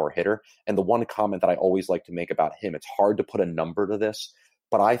average power hitter. And the one comment that I always like to make about him, it's hard to put a number to this,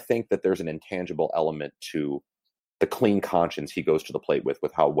 but I think that there's an intangible element to the clean conscience he goes to the plate with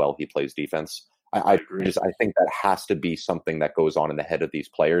how well he plays defense. I think that has to be something that goes on in the head of these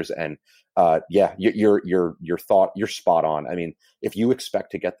players. And your thought, you're spot on. I mean, if you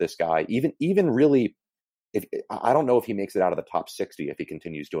expect to get this guy, even really, I don't know if he makes it out of the top 60 if he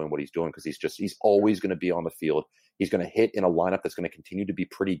continues doing what he's doing, because he's always going to be on the field. He's going to hit in a lineup that's going to continue to be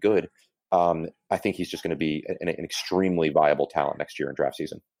pretty good. I think he's just going to be an extremely viable talent next year in draft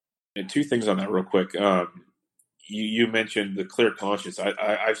season. And two things on that real quick. You mentioned the clear conscience.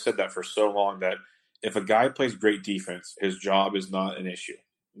 I've said that for so long, that if a guy plays great defense, his job is not an issue.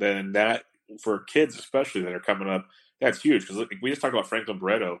 Then that, for kids especially that are coming up, that's huge. Because we just talked about Franklin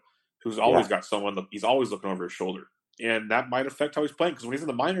Barreto, who's always got someone, he's always looking over his shoulder. And that might affect how he's playing, because when he's in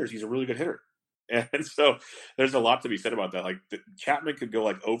the minors, he's a really good hitter. And so there's a lot to be said about that. Like, Chapman could go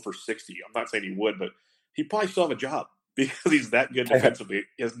like 0 for 60. I'm not saying he would, but he probably still have a job because he's that good defensively.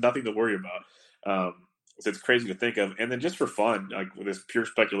 He has nothing to worry about. So it's crazy to think of. And then just for fun, like with this pure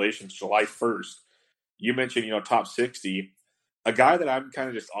speculation, July 1st, you mentioned, top 60. A guy that I'm kind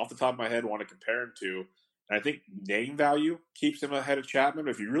of just off the top of my head want to compare him to, and I think name value keeps him ahead of Chapman.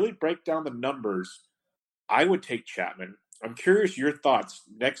 But if you really break down the numbers, I would take Chapman. I'm curious your thoughts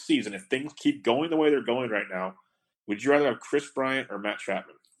next season. If things keep going the way they're going right now, would you rather have Chris Bryant or Matt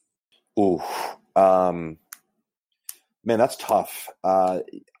Chapman? Ooh, man, that's tough. I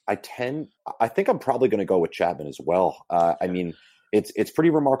think I'm probably going to go with Chapman as well. I mean, it's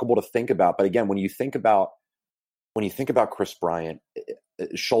pretty remarkable to think about. But again, when you think about Chris Bryant,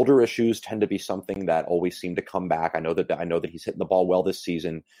 shoulder issues tend to be something that always seem to come back. I know that he's hitting the ball well this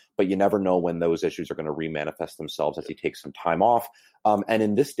season, but you never know when those issues are going to remanifest themselves as he takes some time off. And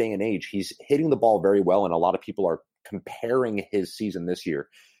in this day and age, he's hitting the ball very well, and a lot of people are comparing his season this year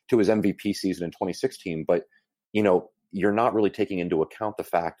to his MVP season in 2016. But you're not really taking into account the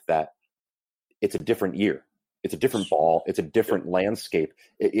fact that it's a different year. It's a different ball. It's a different landscape.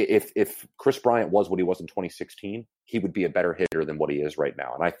 If Chris Bryant was what he was in 2016, he would be a better hitter than what he is right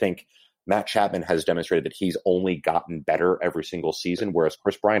now. And I think Matt Chapman has demonstrated that he's only gotten better every single season, whereas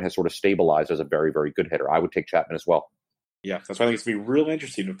Chris Bryant has sort of stabilized as a very, very good hitter. I would take Chapman as well. Yeah, that's why I think it's going to be real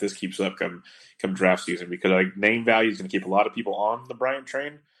interesting if this keeps up come draft season, because name value is going to keep a lot of people on the Bryant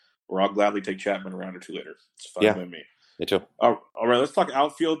train, or I'll gladly take Chapman a round or two later. It's fine with me. Me too. All right, let's talk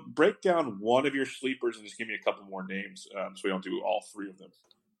outfield. Break down one of your sleepers and just give me a couple more names so we don't do all three of them.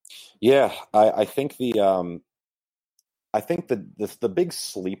 Yeah, I think the big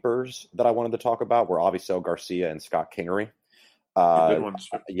sleepers that I wanted to talk about were Avisail Garcia and Scott Kingery. Good ones.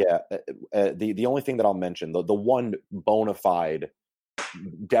 The only thing that I'll mention, the one bona fide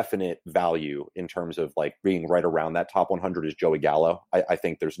definite value in terms of like being right around that top 100 is Joey Gallo. I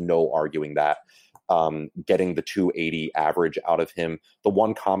think there's no arguing that. Getting the 280 average out of him. The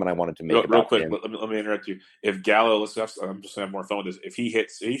one comment I wanted to make real quick, him, let me interrupt you. If Gallo, I'm just going to have more fun with this. If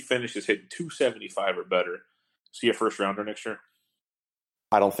he finishes hitting 275 or better, is he a first rounder next year?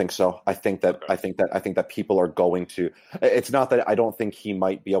 I don't think so. I think that people are going to. It's not that I don't think he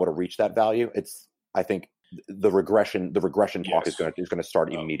might be able to reach that value. I think the regression talk is going to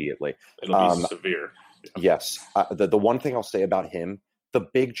start immediately. It'll be severe. Yeah. Yes. The one thing I'll say about him, the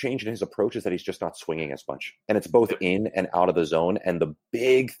big change in his approach is that he's just not swinging as much, and it's both in and out of the zone. And the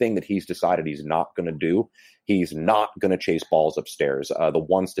big thing that he's decided he's not going to do, he's not going to chase balls upstairs. The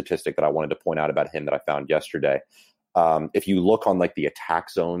one statistic that I wanted to point out about him that I found yesterday, if you look on like the attack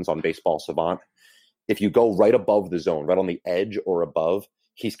zones on Baseball Savant, if you go right above the zone, right on the edge or above,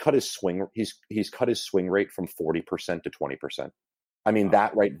 he's cut his swing. He's cut his swing rate from 40% to 20%. I mean,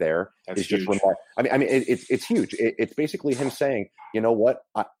 that right there is just remarkable. I mean, it's huge. It's basically him saying, you know what?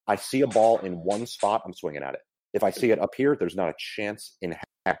 I see a ball in one spot, I'm swinging at it. If I see it up here, there's not a chance in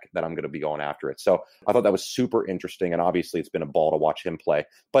heck that I'm going to be going after it. So I thought that was super interesting, and obviously it's been a ball to watch him play.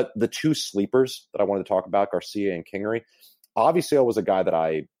 But the two sleepers that I wanted to talk about, Garcia and Kingery, obviously I was a guy that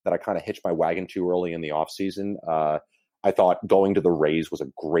I kind of hitched my wagon too early in the offseason. I thought going to the Rays was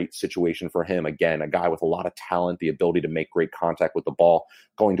a great situation for him. Again, a guy with a lot of talent, the ability to make great contact with the ball,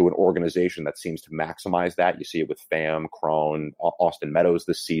 going to an organization that seems to maximize that. You see it with Pham, Cron, Austin Meadows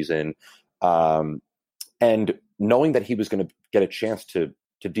this season. And knowing that he was going to get a chance to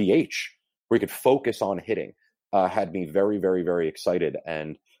DH, where he could focus on hitting, had me very, very, very excited.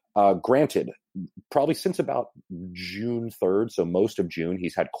 And granted, probably since about June 3rd, so most of June,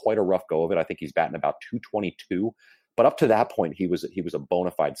 he's had quite a rough go of it. I think he's batting about 222. But up to that point, he was a bona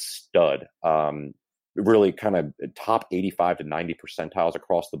fide stud, really kind of top 85 to 90 percentiles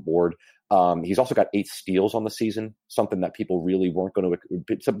across the board. He's also got 8 steals on the season, something that people really weren't going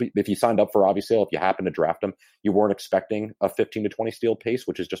to. If you signed up for Avisail, if you happened to draft him, you weren't expecting a 15 to 20 steal pace,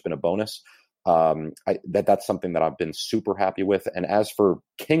 which has just been a bonus. That's something that I've been super happy with. And as for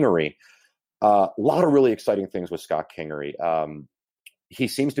Kingery, a lot of really exciting things with Scott Kingery. He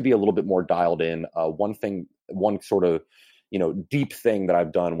seems to be a little bit more dialed in. One sort of, deep thing that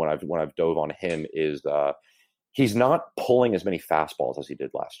I've done when I've dove on him is he's not pulling as many fastballs as he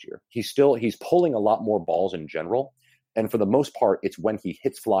did last year. He's pulling a lot more balls in general. And for the most part, it's when he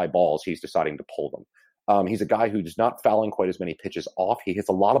hits fly balls, he's deciding to pull them. He's a guy who's not fouling quite as many pitches off. He hits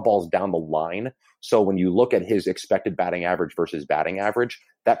a lot of balls down the line. So when you look at his expected batting average versus batting average,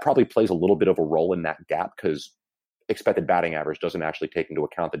 that probably plays a little bit of a role in that gap because expected batting average doesn't actually take into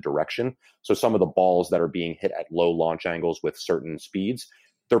account the direction. So some of the balls that are being hit at low launch angles with certain speeds,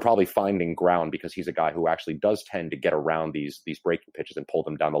 they're probably finding ground because he's a guy who actually does tend to get around these breaking pitches and pull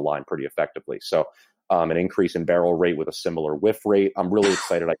them down the line pretty effectively. So an increase in barrel rate with a similar whiff rate. I'm really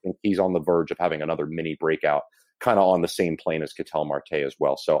excited. I think he's on the verge of having another mini breakout, kind of on the same plane as Ketel Marte as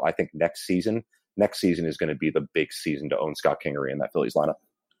well. So I think next season is going to be the big season to own Scott Kingery in that Phillies lineup.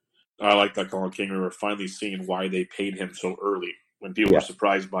 I like that call on Kingery. We're finally seeing why they paid him so early when people were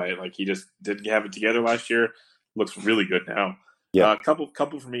surprised by it. Like he just didn't have it together last year. Looks really good now. Yeah. Couple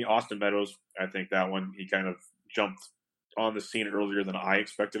for me, Austin Meadows. I think that one, he kind of jumped on the scene earlier than I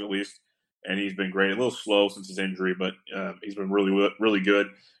expected, at least. And he's been great. A little slow since his injury, but he's been really, really good.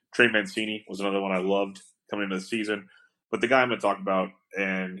 Trey Mancini was another one I loved coming into the season. But the guy I'm going to talk about,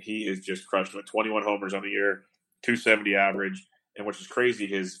 and he is just crushed with 21 homers on the year, 270 average. And which is crazy,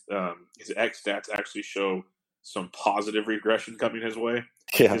 his X stats actually show some positive regression coming his way.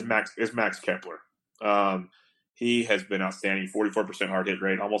 Yeah. Is Max Kepler. He has been outstanding, 44% hard hit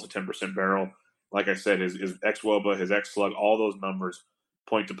rate, almost a 10% barrel. Like I said, his xWOBA, his xSlug, all those numbers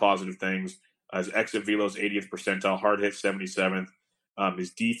point to positive things. His exit velo is 80th percentile, hard hit 77th.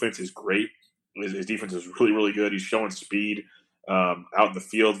 His defense is great. His defense is really, really good. He's showing speed out in the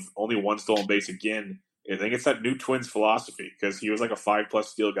field. Only one stolen base again. I think it's that new Twins philosophy because he was like a 5+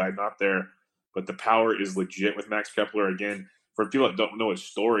 steal guy, not there. But the power is legit with Max Kepler. Again, for people that don't know his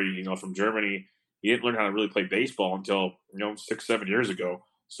story, from Germany, he didn't learn how to really play baseball until 6-7 years ago.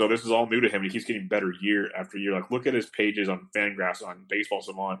 So this is all new to him. He keeps getting better year after year. Like look at his pages on Fangraphs, on Baseball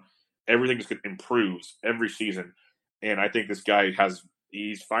Savant. Everything just improves every season. And I think this guy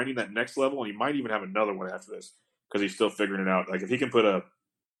he's finding that next level, and he might even have another one after this because he's still figuring it out. Like if he can put a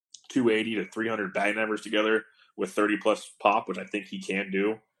 280 to 300 batting average together with 30+ pop, which I think he can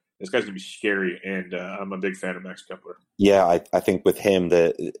do, this guy's going to be scary, and I'm a big fan of Max Kepler. Yeah, I think with him,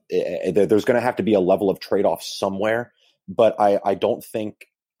 there's going to have to be a level of trade-off somewhere, but I don't think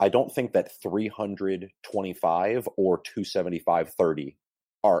that 325 or 275/30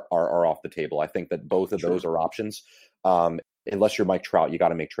 are off the table. I think that both of those are options. Unless you're Mike Trout, you got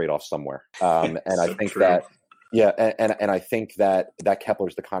to make trade-offs somewhere. And so I think that. Yeah, and I think that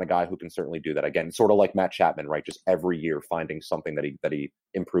Kepler's the kind of guy who can certainly do that. Again, sort of like Matt Chapman, right? Just every year finding something that he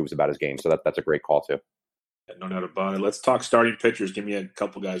improves about his game. So that's a great call too. No doubt about it. Let's talk starting pitchers. Give me a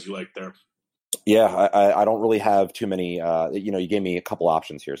couple guys you like there. Yeah, I don't really have too many. You gave me a couple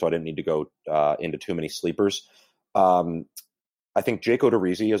options here, so I didn't need to go into too many sleepers. I think Jake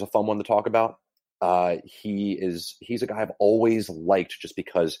Odorizzi is a fun one to talk about. He's a guy I've always liked just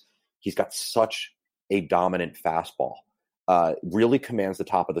because he's got such a dominant fastball, really commands the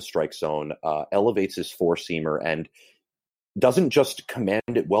top of the strike zone, elevates his four-seamer, and doesn't just command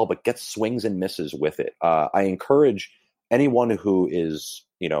it well, but gets swings and misses with it. I encourage anyone who is,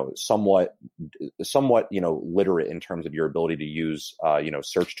 somewhat, literate in terms of your ability to use,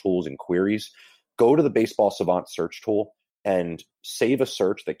 search tools and queries, go to the Baseball Savant search tool and save a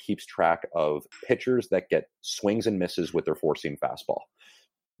search that keeps track of pitchers that get swings and misses with their four-seam fastball.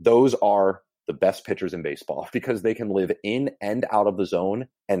 Those are the best pitchers in baseball because they can live in and out of the zone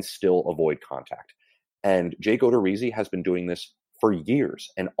and still avoid contact. And Jake Odorizzi has been doing this for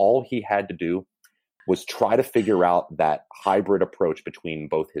years. And all he had to do was try to figure out that hybrid approach between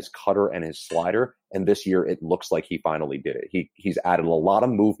both his cutter and his slider. And this year, it looks like he finally did it. He's added a lot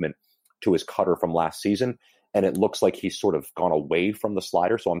of movement to his cutter from last season. And it looks like he's sort of gone away from the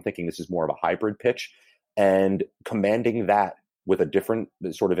slider. So I'm thinking this is more of a hybrid pitch, and commanding that with a different,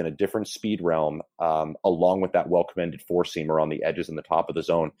 sort of in a different speed realm, along with that well-commanded four-seamer on the edges and the top of the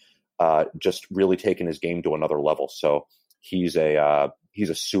zone, just really taking his game to another level. So he's a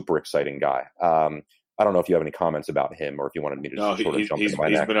super exciting guy. I don't know if you have any comments about him or if you wanted me to jump into my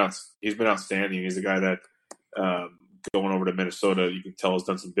neck. He's been outstanding. He's a guy that going over to Minnesota, you can tell has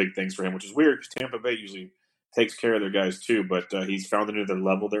done some big things for him, which is weird because Tampa Bay usually takes care of their guys too. But he's found another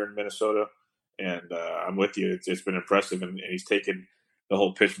level there in Minnesota. And I'm with you. It's been impressive, and he's taken the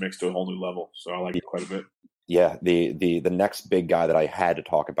whole pitch mix to a whole new level. So I like it quite a bit. Yeah, the next big guy that I had to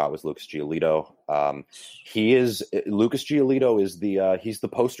talk about was Lucas Giolito. Lucas Giolito is he's the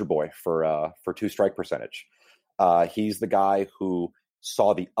poster boy for two strike percentage. He's the guy who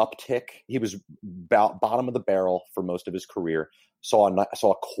saw the uptick. He was about bottom of the barrel for most of his career. Saw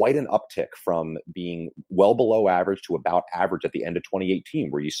quite an uptick from being well below average to about average at the end of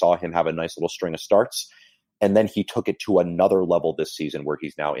 2018, where you saw him have a nice little string of starts. And then he took it to another level this season where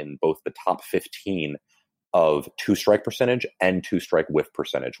he's now in both the top 15 of two strike percentage and two strike whiff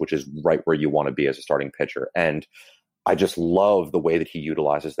percentage, which is right where you want to be as a starting pitcher. And I just love the way that he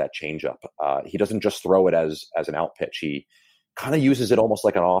utilizes that changeup. He doesn't just throw it as an out pitch. He kind of uses it almost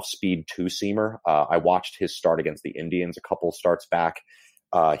like an off-speed two-seamer. I watched his start against the Indians a couple starts back.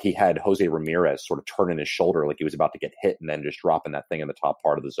 He had Jose Ramirez sort of turning his shoulder like he was about to get hit and then just dropping that thing in the top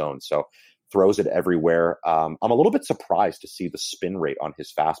part of the zone. So throws it everywhere. I'm a little bit surprised to see the spin rate on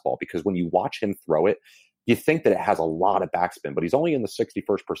his fastball, because when you watch him throw it, you think that it has a lot of backspin, but he's only in the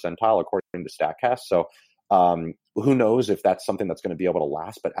 61st percentile according to StatCast. So who knows if that's something that's going to be able to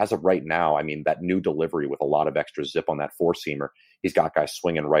last. But as of right now, I mean, that new delivery with a lot of extra zip on that four-seamer, he's got guys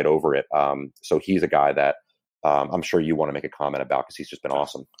swinging right over it. So he's a guy that I'm sure you want to make a comment about, because he's just been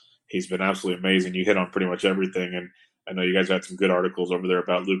awesome. He's been absolutely amazing. You hit on pretty much everything. And I know you guys had some good articles over there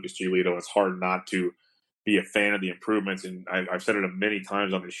about Lucas Giolito. It's hard not to be a fan of the improvements. And I've said it many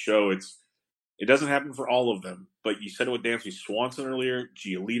times on this show. It doesn't happen for all of them, but you said it with Dansby Swanson earlier,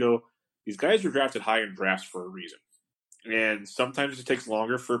 Giolito. These guys were drafted high in drafts for a reason. And sometimes it takes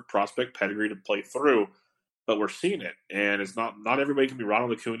longer for prospect pedigree to play through, but we're seeing it. And it's not everybody can be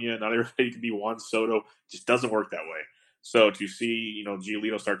Ronald Acuna, not everybody can be Juan Soto. It just doesn't work that way. So to see,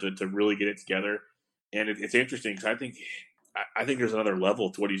 Giolito start to really get it together, and it's interesting because I think there's another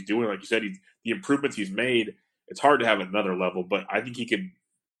level to what he's doing. Like you said, the improvements he's made, it's hard to have another level, but I think he could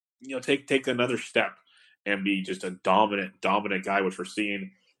take another step and be just a dominant guy, which we're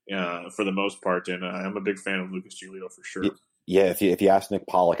seeing for the most part. And I'm a big fan of Lucas Giolito for sure. Yeah, if you ask Nick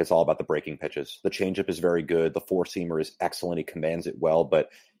Pollock, it's all about the breaking pitches. The changeup is very good. The four-seamer is excellent. He commands it well, but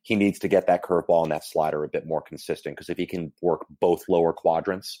he needs to get that curveball and that slider a bit more consistent, because if he can work both lower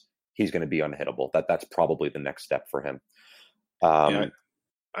quadrants, he's going to be unhittable. That's probably the next step for him. I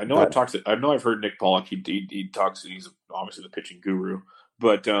know I've heard Nick Pollock. He talks. He's obviously the pitching guru,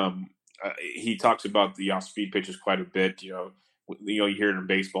 but he talks about the off-speed pitches quite a bit. You hear it in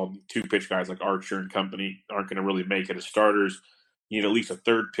baseball. Two pitch guys like Archer and company aren't going to really make it as starters. You need at least a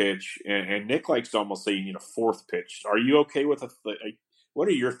third pitch, and Nick likes to almost say you need a fourth pitch. Are you okay with what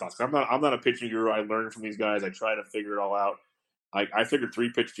are your thoughts? I'm not a pitching guru. I learned from these guys. I try to figure it all out. I figured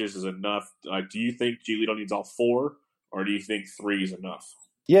three pitches is enough. Do you think Giolito needs all four, or do you think three is enough?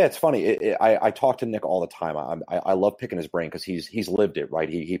 Yeah, it's funny. I talk to Nick all the time. I love picking his brain because he's lived it, right?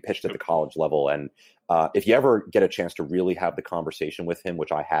 He pitched at the college level, and if you ever get a chance to really have the conversation with him,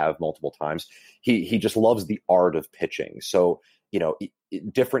 which I have multiple times, he just loves the art of pitching. So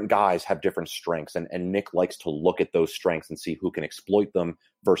different guys have different strengths, and Nick likes to look at those strengths and see who can exploit them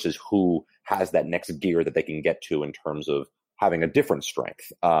versus who has that next gear that they can get to in terms of having a different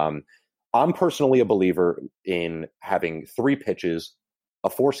strength. I'm personally a believer in having three pitches, a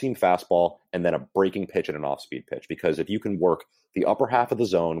four-seam fastball, and then a breaking pitch and an off-speed pitch. Because if you can work the upper half of the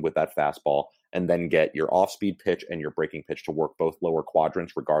zone with that fastball and then get your off-speed pitch and your breaking pitch to work both lower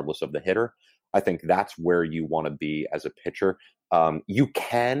quadrants regardless of the hitter, I think that's where you want to be as a pitcher. You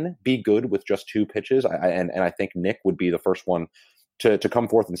can be good with just two pitches, and I think Nick would be the first one to come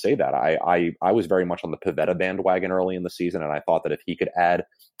forth and say that. I was very much on the Pivetta bandwagon early in the season, and I thought that if he could add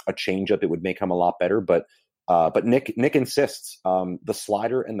a changeup, it would make him a lot better. But Nick insists the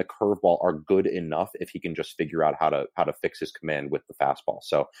slider and the curveball are good enough if he can just figure out how to fix his command with the fastball.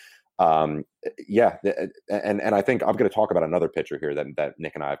 So yeah, and I think I'm going to talk about another pitcher here that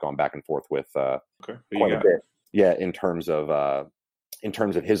Nick and I have gone back and forth with quite a bit. Yeah, in terms of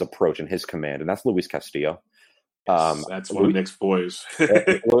his approach and his command, and that's Luis Castillo. That's one of Nick's boys.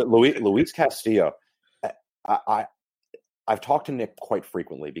 Luis Castillo. I've talked to Nick quite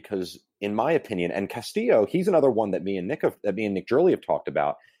frequently because, in my opinion, and Castillo, he's another one that me and Nick Gurley have talked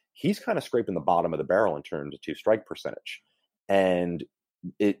about. He's kind of scraping the bottom of the barrel in terms of two strike percentage, and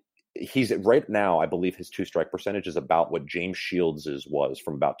he's right now, I believe his two strike percentage is about what James Shields's was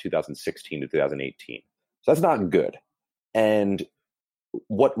from about 2016 to 2018. So that's not good. And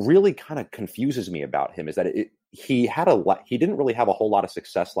what really kind of confuses me about him is that he didn't really have a whole lot of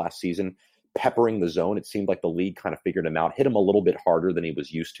success last season peppering the zone. It seemed like the league kind of figured him out, hit him a little bit harder than he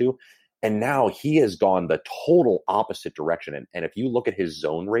was used to. And now he has gone the total opposite direction. And if you look at his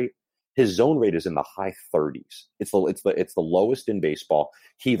zone rate, His zone rate is in the high 30s. It's the lowest in baseball.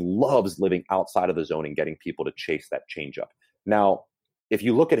 He loves living outside of the zone and getting people to chase that changeup. Now, if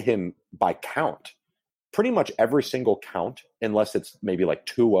you look at him by count, pretty much every single count, unless it's maybe like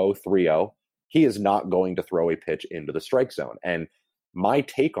 2-0, 3-0, he is not going to throw a pitch into the strike zone. And my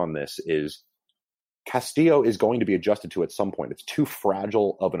take on this is Castillo is going to be adjusted to at some point. It's too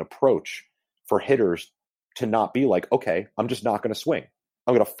fragile of an approach for hitters to not be like, okay, I'm just not going to swing.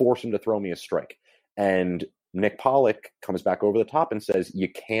 I'm going to force him to throw me a strike. And Nick Pollock comes back over the top and says, you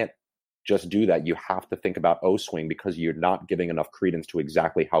can't just do that. You have to think about O-swing because you're not giving enough credence to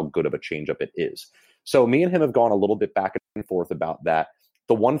exactly how good of a changeup it is. So me and him have gone a little bit back and forth about that.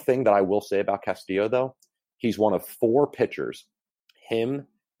 The one thing that I will say about Castillo, though, he's one of 4 pitchers, him,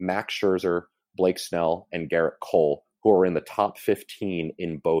 Max Scherzer, Blake Snell, and Garrett Cole, who are in the top 15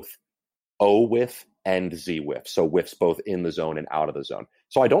 in both O-whiff and Z-whiff. So whiffs both in the zone and out of the zone.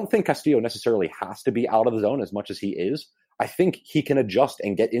 So I don't think Castillo necessarily has to be out of the zone as much as he is. I think he can adjust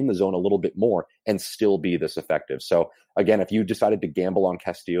and get in the zone a little bit more and still be this effective. So again, if you decided to gamble on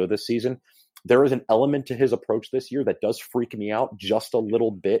Castillo this season, there is an element to his approach this year that does freak me out just a little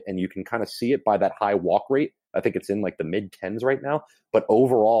bit. And you can kind of see it by that high walk rate. I think it's in like the mid-10s right now. But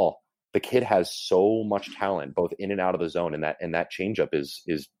overall, the kid has so much talent, both in and out of the zone. And that changeup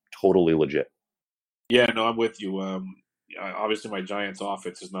is totally legit. Yeah, no, I'm with you. Obviously, my Giants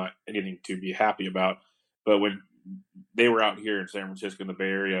offense is not anything to be happy about. But when they were out here in San Francisco in the Bay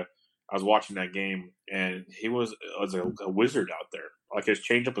Area, I was watching that game, and he was a wizard out there. Like, his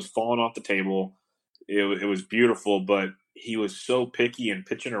changeup was falling off the table. It was beautiful, but he was so picky and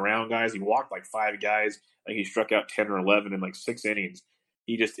pitching around guys. He walked like 5 guys. I think he struck out 10 or 11 in like 6 innings.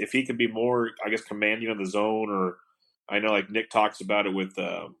 If he could be more, I guess, commanding of the zone, or I know like Nick talks about it with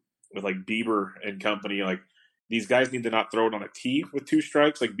like Bieber and company, like these guys need to not throw it on a tee with 2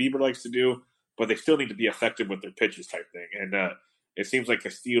 strikes like Bieber likes to do, but they still need to be effective with their pitches type thing. And it seems like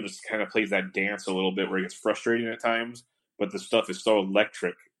Castillo just kind of plays that dance a little bit where he gets frustrating at times, but the stuff is so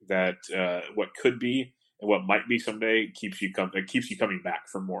electric that what could be and what might be someday keeps you coming back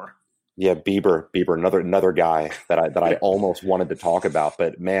for more. Yeah, Bieber, another guy that I almost wanted to talk about,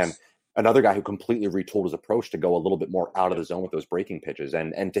 but man, another guy who completely retooled his approach to go a little bit more out of the zone with those breaking pitches.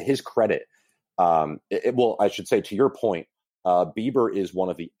 And to his credit, I should say to your point, Bieber is one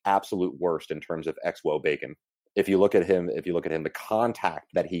of the absolute worst in terms of XWO bacon. If you look at him, the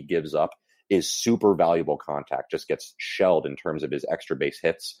contact that he gives up is super valuable contact. Just gets shelled in terms of his extra base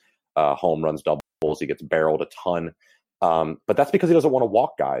hits, home runs, doubles. He gets barreled a ton. But that's because he doesn't want to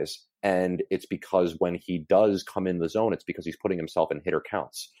walk guys. And it's because when he does come in the zone, it's because he's putting himself in hitter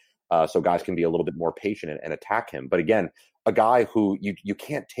counts. So guys can be a little bit more patient and attack him. But again, a guy who you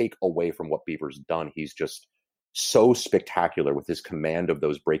can't take away from what Bieber's done. He's just so spectacular with his command of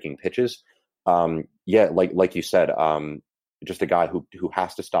those breaking pitches. Like you said, just a guy who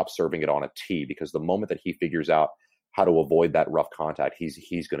has to stop serving it on a tee, because the moment that he figures out how to avoid that rough contact,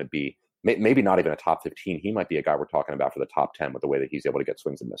 he's going to be maybe not even a top 15. He might be a guy we're talking about for the top 10 with the way that he's able to get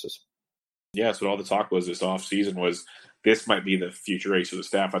swings and misses. Yeah, so all the talk was this offseason was this might be the future ace of the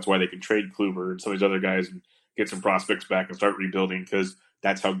staff. That's why they can trade Kluber and some of these other guys and get some prospects back and start rebuilding, because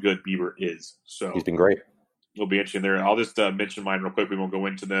that's how good Bieber is. So he's been great. It'll be interesting there. I'll just mention mine real quick. We won't go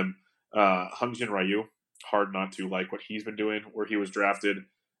into them. Hyun-Jin Ryu, hard not to like what he's been doing, where he was drafted.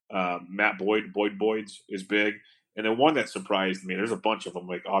 Matt Boyd's is big. And then one that surprised me, there's a bunch of them,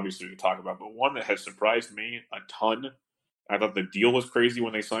 like obviously we talk about, but one that has surprised me a ton. I thought the deal was crazy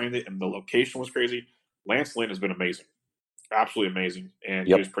when they signed it, and the location was crazy. Lance Lynn has been amazing. Absolutely amazing. And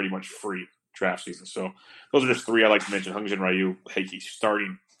He was pretty much free draft season. So those are just 3 I like to mention. Hyun-Jin Ryu, hey, he's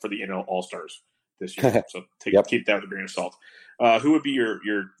starting for the NL All-Stars this year. So keep that with a grain of salt. Who would be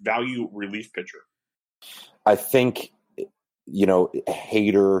your value relief pitcher? I think,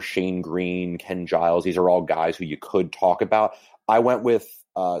 Hader, Shane Green, Ken Giles, these are all guys who you could talk about. I went with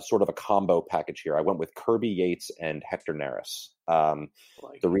sort of a combo package here. I went with Kirby Yates and Hector Neris.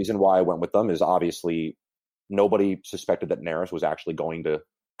 The reason why I went with them is obviously nobody suspected that Neris was actually going to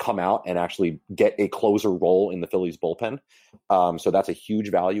come out and actually get a closer role in the Phillies bullpen. So that's a huge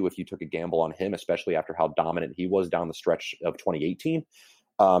value if you took a gamble on him, especially after how dominant he was down the stretch of 2018.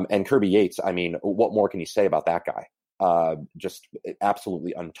 And Kirby Yates, I mean, what more can you say about that guy? Just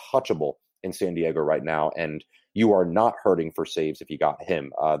absolutely untouchable in San Diego right now. And you are not hurting for saves if you got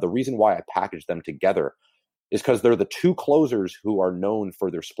him. The reason why I packaged them together is because they're the 2 closers who are known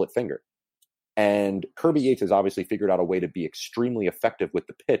for their split finger. And Kirby Yates has obviously figured out a way to be extremely effective with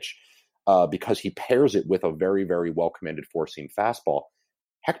the pitch because he pairs it with a very, very well-commanded four-seam fastball.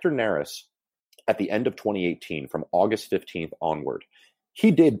 Hector Neris, at the end of 2018, from August 15th onward,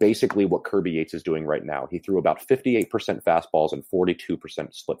 he did basically what Kirby Yates is doing right now. He threw about 58% fastballs and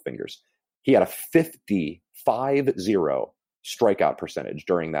 42% split fingers. He had a 50 strikeout percentage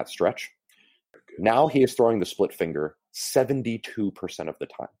during that stretch. Now he is throwing the split finger 72% of the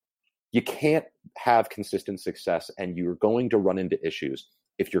time. You can't have consistent success, and you're going to run into issues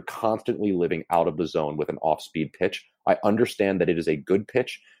if you're constantly living out of the zone with an off-speed pitch. I understand that it is a good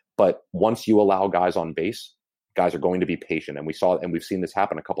pitch, but once you allow guys on base, guys are going to be patient. And we've seen this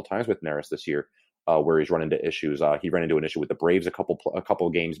happen a couple times with Neris this year, where he's run into issues. He ran into an issue with the Braves a couple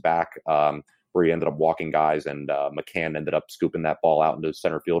games back, where he ended up walking guys, and McCann ended up scooping that ball out into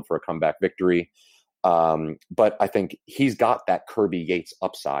center field for a comeback victory. But I think he's got that Kirby Yates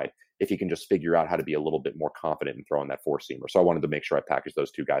upside if he can just figure out how to be a little bit more confident in throwing that four-seamer. So I wanted to make sure I packaged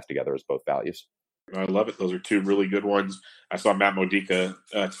those two guys together as both values. I love it. Those are two really good ones. I saw Matt Modica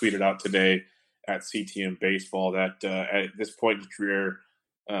tweeted out today at CTM Baseball that at this point in his career,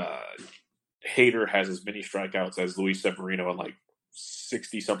 Hader has as many strikeouts as Luis Severino in like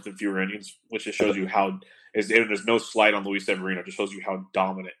 60-something fewer innings, which just shows you how – there's no slight on Luis Severino. It just shows you how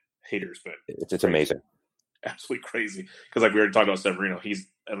dominant Hader's been. It's amazing. Absolutely crazy. Because like we already talked about Severino, he's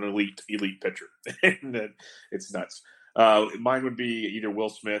an elite pitcher. And it's nuts. Mine would be either Will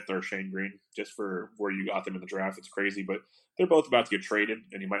Smith or Shane Green, just for where you got them in the draft. It's crazy, but they're both about to get traded,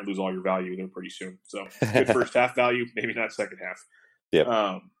 and you might lose all your value there pretty soon. So good first half value, maybe not second half.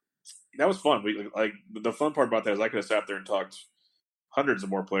 Yeah, that was fun. The fun part about that is I could have sat there and talked hundreds of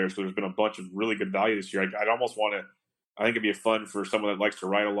more players. So there's been a bunch of really good value this year. I'd almost want to. I think it'd be fun for someone that likes to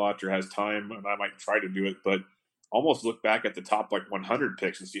write a lot or has time, and I might try to do it, but almost look back at the top 100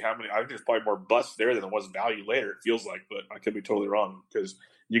 picks and see how many. I think there's probably more busts there than there was value later. It feels like, but I could be totally wrong because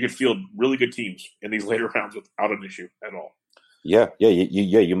you could field really good teams in these later rounds without an issue at all. Yeah.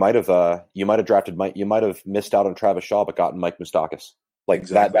 You might have drafted Mike. You might have missed out on Travis Shaw, but gotten Mike Moustakas.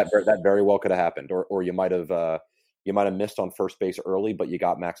 Exactly. That very well could have happened, or you might have missed on first base early, but you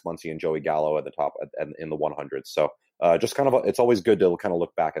got Max Muncy and Joey Gallo at the top in the 100s. So just kind of, it's always good to kind of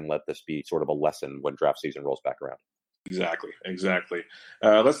look back and let this be sort of a lesson when draft season rolls back around. Exactly.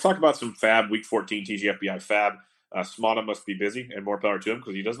 Let's talk about some Fab Week 14 TGFBI Fab. Smata must be busy, and more power to him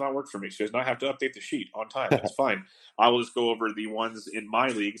because he does not work for me. So he does not have to update the sheet on time. That's fine. I will just go over the ones in my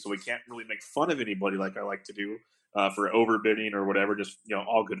league, so we can't really make fun of anybody like I like to do for overbidding or whatever. Just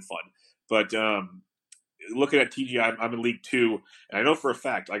all good fun. But looking at TGI, I'm in League 2, and I know for a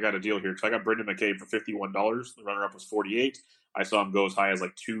fact I got a deal here because I got Brendan McKay for $51. The runner-up was $48. I saw him go as high as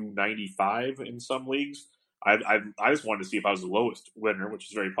 $295 in some leagues. I just wanted to see if I was the lowest winner, which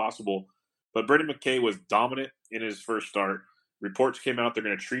is very possible. But Brendan McKay was dominant in his first start. Reports came out they're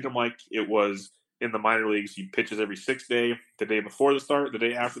going to treat him like it was in the minor leagues. He pitches every 6th day. The day before the start, the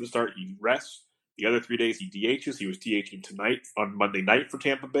day after the start, he rests. The other 3 days he DHs. He was DHing tonight on Monday night for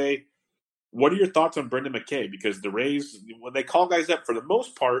Tampa Bay. What are your thoughts on Brendan McKay? Because the Rays, when they call guys up, for the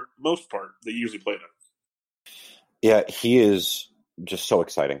most part, they usually play them. Yeah, he is just so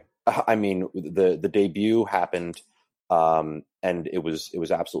exciting. I mean, the debut happened, and it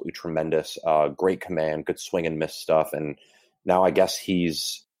was absolutely tremendous. Great command, good swing and miss stuff, and now I guess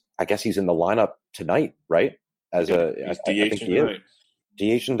he's in the lineup tonight, right? I think he is.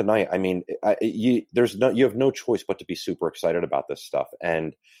 DHing tonight. I mean, you have no choice but to be super excited about this stuff,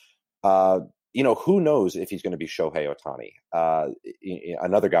 and who knows if he's going to be Shohei Ohtani,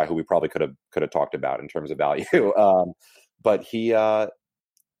 another guy who we probably could have talked about in terms of value, but he.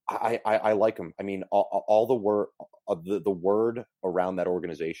 I like him. I mean, all the word around that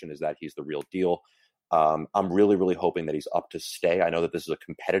organization is that he's the real deal. I'm really, really hoping that he's up to stay. I know that this is a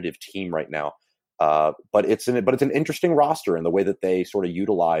competitive team right now, but it's an interesting roster in the way that they sort of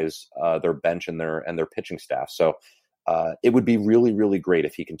utilize their bench and their pitching staff. So it would be really, really great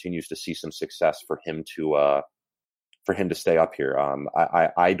if he continues to see some success for him to stay up here.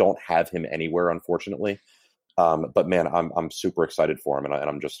 I don't have him anywhere, unfortunately. But man, I'm super excited for him, and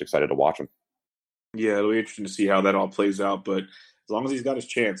I'm just excited to watch him. Yeah, it'll be interesting to see how that all plays out. But as long as he's got his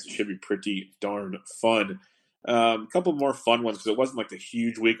chance, it should be pretty darn fun. A couple more fun ones because it wasn't like a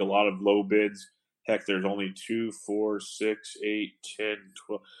huge week. A lot of low bids. Heck, there's only 2, 4, 6, 8, 10,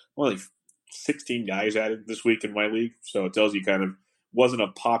 12, only 16 guys added this week in my league. So it tells you kind of wasn't a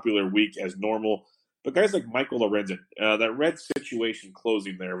popular week as normal. But guys like Michael Lorenzen, that red situation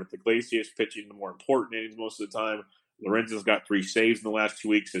closing there with Iglesias pitching the more important innings most of the time. Lorenzen's got 3 saves in the last 2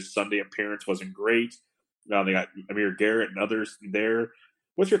 weeks. His Sunday appearance wasn't great. Now they got Amir Garrett and others there.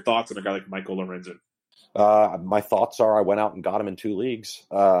 What's your thoughts on a guy like Michael Lorenzen? My thoughts are I went out and got him in 2 leagues.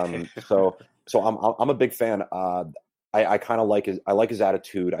 So I'm a big fan. I kind of like his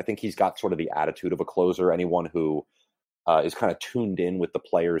attitude. I think he's got sort of the attitude of a closer. Anyone who is kind of tuned in with the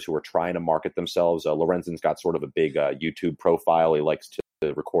players who are trying to market themselves. Lorenzen's got sort of a big YouTube profile. He likes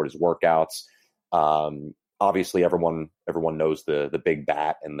to record his workouts. Obviously, everyone knows the big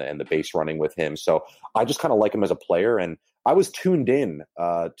bat and the base running with him. So I just kind of like him as a player. And I was tuned in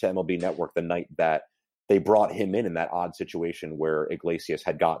to MLB Network the night that they brought him in that odd situation where Iglesias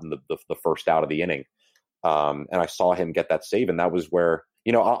had gotten the first out of the inning. And I saw him get that save, and that was where,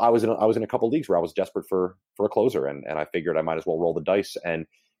 I was in a couple of leagues where I was desperate for a closer, and I figured I might as well roll the dice. And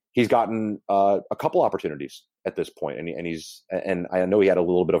he's gotten a couple opportunities at this point, and I know he had a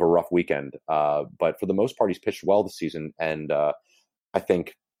little bit of a rough weekend, but for the most part, he's pitched well this season. And I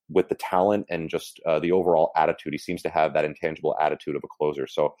think with the talent and just the overall attitude, he seems to have that intangible attitude of a closer.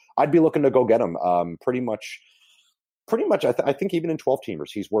 So I'd be looking to go get him. Pretty much. I think even in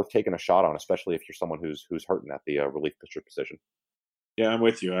 12-teamers, he's worth taking a shot on, especially if you're someone who's hurting at the relief pitcher position. Yeah, I'm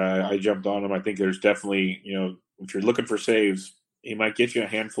with you. I jumped on him. I think there's definitely, if you're looking for saves, he might get you a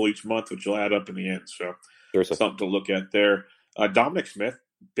handful each month, which will add up in the end. So there's something to look at there. Dominic Smith,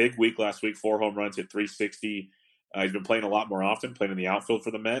 big week last week, 4 home runs, hit 360. He's been playing a lot more often, playing in the outfield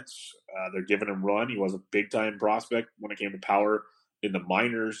for the Mets. They're giving him run. He was a big-time prospect when it came to power in the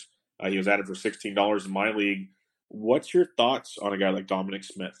minors. He was added for $16 in my league. What's your thoughts on a guy like Dominic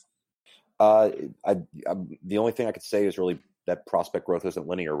Smith? The only thing I could say is really that prospect growth isn't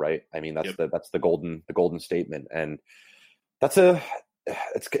linear, right? I mean, that's the golden statement, and as a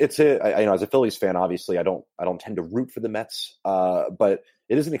Phillies fan, obviously I don't tend to root for the Mets, but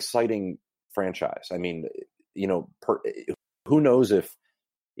it is an exciting franchise. I mean, who knows if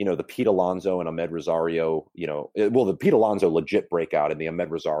the Pete Alonso and Ahmed Rosario, the Pete Alonso legit breakout and the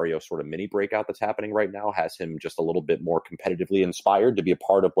Ahmed Rosario sort of mini breakout that's happening right now has him just a little bit more competitively inspired to be a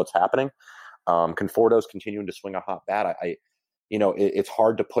part of what's happening. Conforto's continuing to swing a hot bat. It's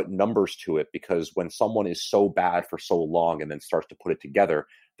hard to put numbers to it because when someone is so bad for so long and then starts to put it together,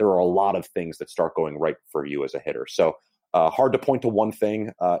 there are a lot of things that start going right for you as a hitter. So hard to point to one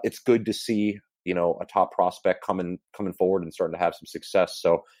thing. It's good to see a top prospect coming forward and starting to have some success.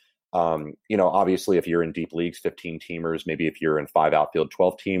 So, obviously if you're in deep leagues, 15-teamers, maybe if you're in 5 outfield,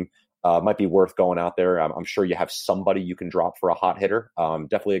 12-team, might be worth going out there. I'm sure you have somebody you can drop for a hot hitter.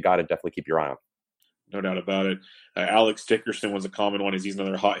 Definitely a guy to definitely keep your eye on. No doubt about it. Alex Dickerson was a common one. He's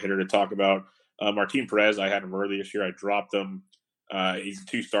another hot hitter to talk about. Martin Perez, I had him early this year. I dropped him. He's a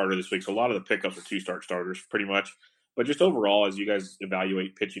 2-starter this week. So a lot of the pickups are 2-start starters pretty much. But just overall, as you guys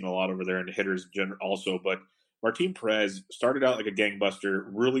evaluate pitching a lot over there and the hitters also, but Martin Perez started out like a gangbuster,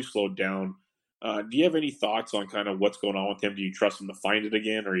 really slowed down. Do you have any thoughts on kind of what's going on with him? Do you trust him to find it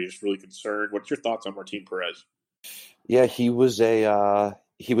again, or are you just really concerned? What's your thoughts on Martin Perez? Yeah, he was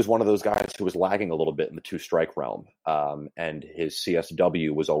one of those guys who was lagging a little bit in the 2-strike realm, and his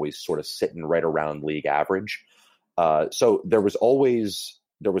CSW was always sort of sitting right around league average. So there was always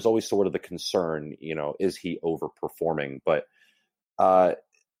sort of the concern, is he overperforming? But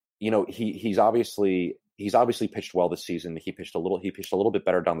he's obviously pitched well this season. He pitched a little bit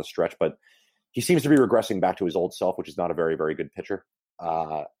better down the stretch, but he seems to be regressing back to his old self, which is not a very, very good pitcher.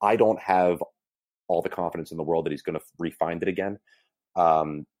 I don't have all the confidence in the world that he's going to re-find it again.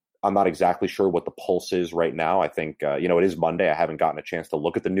 I'm not exactly sure what the pulse is right now. I think it is Monday. I haven't gotten a chance to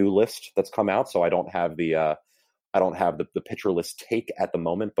look at the new list that's come out, so I don't have the pitcher list take at the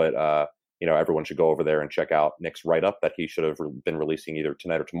moment, but everyone should go over there and check out Nick's write-up that he should have been releasing either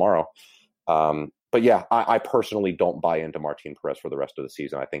tonight or tomorrow. But yeah, I personally don't buy into Martin Perez for the rest of the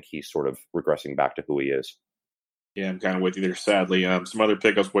season. I think he's sort of regressing back to who he is. Yeah, I'm kind of with you there, sadly. Some other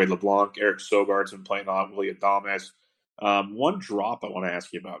pickups, Wade LeBlanc, Eric Sogard's been playing on, Willie Adames. One drop I want to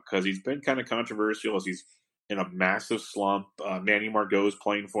ask you about, because he's been kind of controversial as he's in a massive slump. Manny Margot's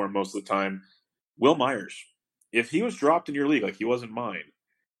playing for him most of the time. Will Myers, if he was dropped in your league like he was in mine,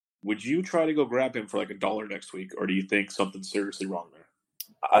 would you try to go grab him for like $1 next week, or do you think something's seriously wrong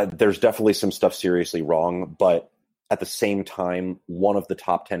there? There's definitely some stuff seriously wrong, but at the same time, one of the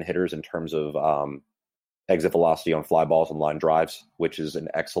top 10 hitters in terms of exit velocity on fly balls and line drives, which is an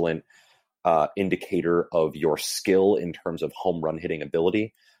excellent indicator of your skill in terms of home run hitting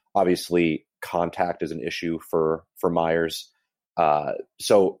ability. Obviously, contact is an issue for Myers.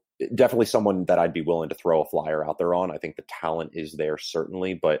 So definitely someone that I'd be willing to throw a flyer out there on. I think the talent is there,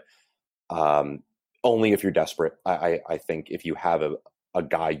 certainly, but only if you're desperate. I think if you have a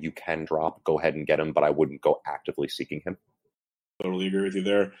guy you can drop, go ahead and get him, but I wouldn't go actively seeking him. Totally agree with you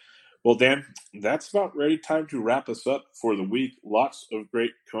there. Well, Dan, that's about ready. Time to wrap us up for the week. Lots of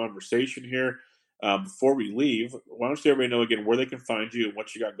great conversation here. Before we leave, why don't you everybody know again where they can find you and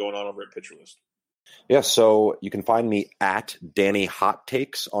what you got going on over at Pitcher List? Yeah, so you can find me at Danny Hot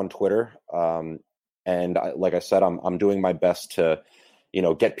Takes on Twitter. And like I said, I'm doing my best to,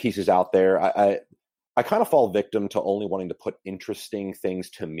 get pieces out there. I kind of fall victim to only wanting to put interesting things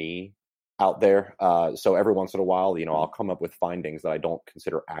to me out there. So every once in a while, I'll come up with findings that I don't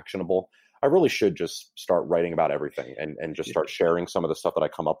consider actionable. I really should just start writing about everything and just start sharing some of the stuff that I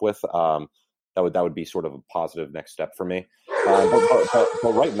come up with. That would be sort of a positive next step for me.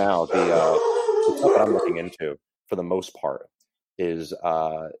 But right now, the stuff that I'm looking into for the most part is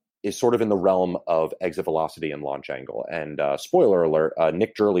sort of in the realm of exit velocity and launch angle. And spoiler alert,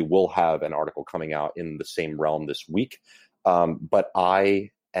 Nick Gurley will have an article coming out in the same realm this week. But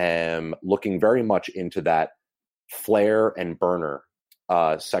I am looking very much into that flare and burner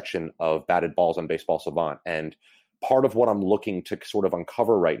section of batted balls on Baseball Savant. And part of what I'm looking to sort of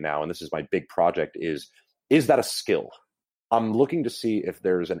uncover right now, and this is my big project, is that a skill? I'm looking to see if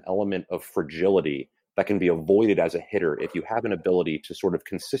there's an element of fragility that can be avoided as a hitter if you have an ability to sort of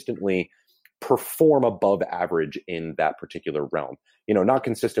consistently perform above average in that particular realm. Not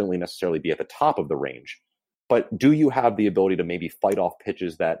consistently necessarily be at the top of the range, but do you have the ability to maybe fight off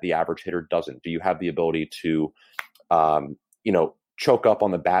pitches that the average hitter doesn't? Do you have the ability to, choke up on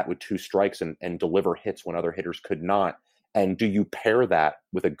the bat with 2 strikes and deliver hits when other hitters could not? And do you pair that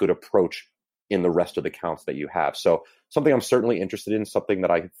with a good approach in the rest of the counts that you have? So something I'm certainly interested in, something that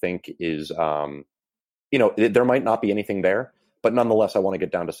I think is, there might not be anything there, but nonetheless, I want to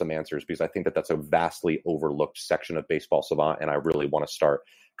get down to some answers because I think that that's a vastly overlooked section of Baseball Savant, and I really want to start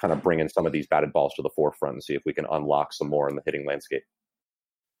kind of bringing some of these batted balls to the forefront and see if we can unlock some more in the hitting landscape.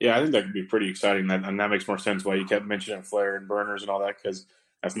 Yeah, I think that could be pretty exciting, and that makes more sense why you kept mentioning flare and burners and all that, because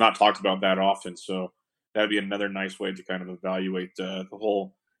that's not talked about that often. So that'd be another nice way to kind of evaluate the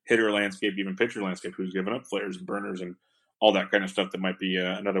whole hitter landscape, even pitcher landscape, who's given up flares and burners and all that kind of stuff. That might be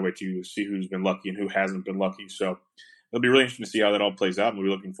another way to see who's been lucky and who hasn't been lucky. So it'll be really interesting to see how that all plays out, and we'll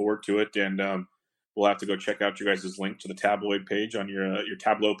be looking forward to it. And we'll have to go check out you guys' link to the tabloid page on your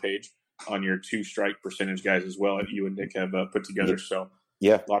Tableau page on your 2 strike percentage guys as well that you and Nick have put together. So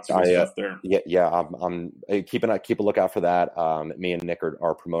yeah, lots of good stuff there. Yeah. I'm keep a lookout for that. Me and Nick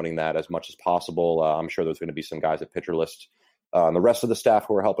are promoting that as much as possible. I'm sure there's going to be some guys at Pitcher List and the rest of the staff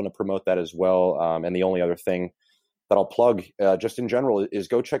who are helping to promote that as well. And the only other thing that I'll plug just in general is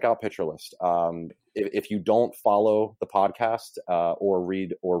go check out Pitcher List. If you don't follow the podcast or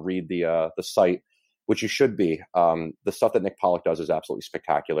read the site, which you should be, the stuff that Nick Pollock does is absolutely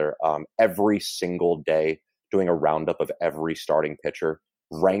spectacular. Every single day doing a roundup of every starting pitcher,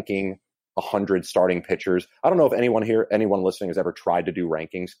 ranking 100 starting pitchers. I don't know if anyone listening has ever tried to do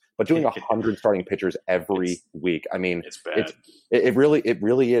rankings, but doing 100 starting pitchers every week. I mean, it's bad. It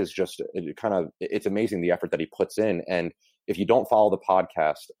really is just it's amazing the effort that he puts in. And if you don't follow the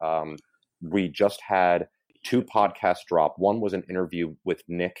podcast, we just had 2 podcasts drop. One was an interview with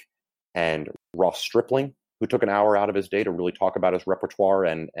Nick and Ross Stripling, who took an hour out of his day to really talk about his repertoire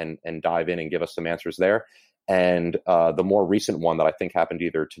and dive in and give us some answers there. And the more recent one that I think happened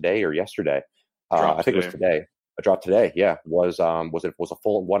either today or yesterday, I think it was today. I dropped today. Yeah, was a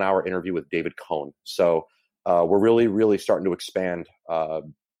full 1 hour interview with David Cohn. So we're really, really starting to expand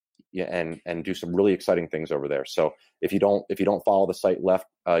and do some really exciting things over there. So if you don't follow the site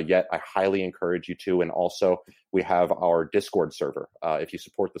yet, I highly encourage you to. And also, we have our Discord server. If you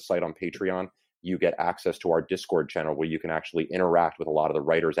support the site on Patreon, you get access to our Discord channel where you can actually interact with a lot of the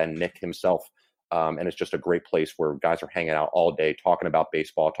writers and Nick himself. And it's just a great place where guys are hanging out all day, talking about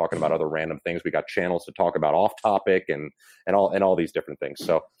baseball, talking about other random things. We got channels to talk about off topic and all these different things.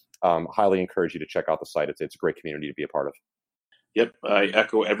 So highly encourage you to check out the site. It's a great community to be a part of. Yep, I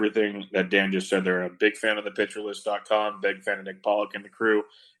echo everything that Dan just said there. I'm a big fan of the PitcherList.com, big fan of Nick Pollock and the crew.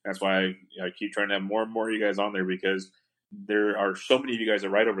 That's why I keep trying to have more and more of you guys on there, because there are so many of you guys that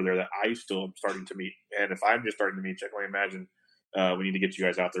write over there that I still am starting to meet. And if I'm just starting to meet, I can only imagine we need to get you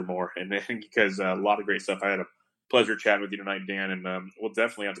guys out there more. And because a lot of great stuff. I had a pleasure chatting with you tonight, Dan, and we'll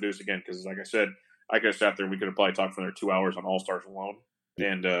definitely have to do this again because, like I said, I could have sat there and we could have probably talked for another 2 hours on All-Stars alone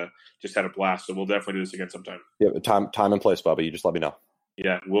and just had a blast. So we'll definitely do this again sometime. Yeah, time and place, Bubba. You just let me know.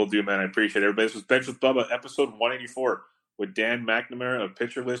 Yeah, we'll do, man. I appreciate it. Everybody, this was Bench with Bubba, episode 184 with Dan McNamara of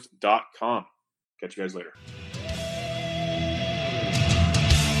PitcherList.com. Catch you guys later.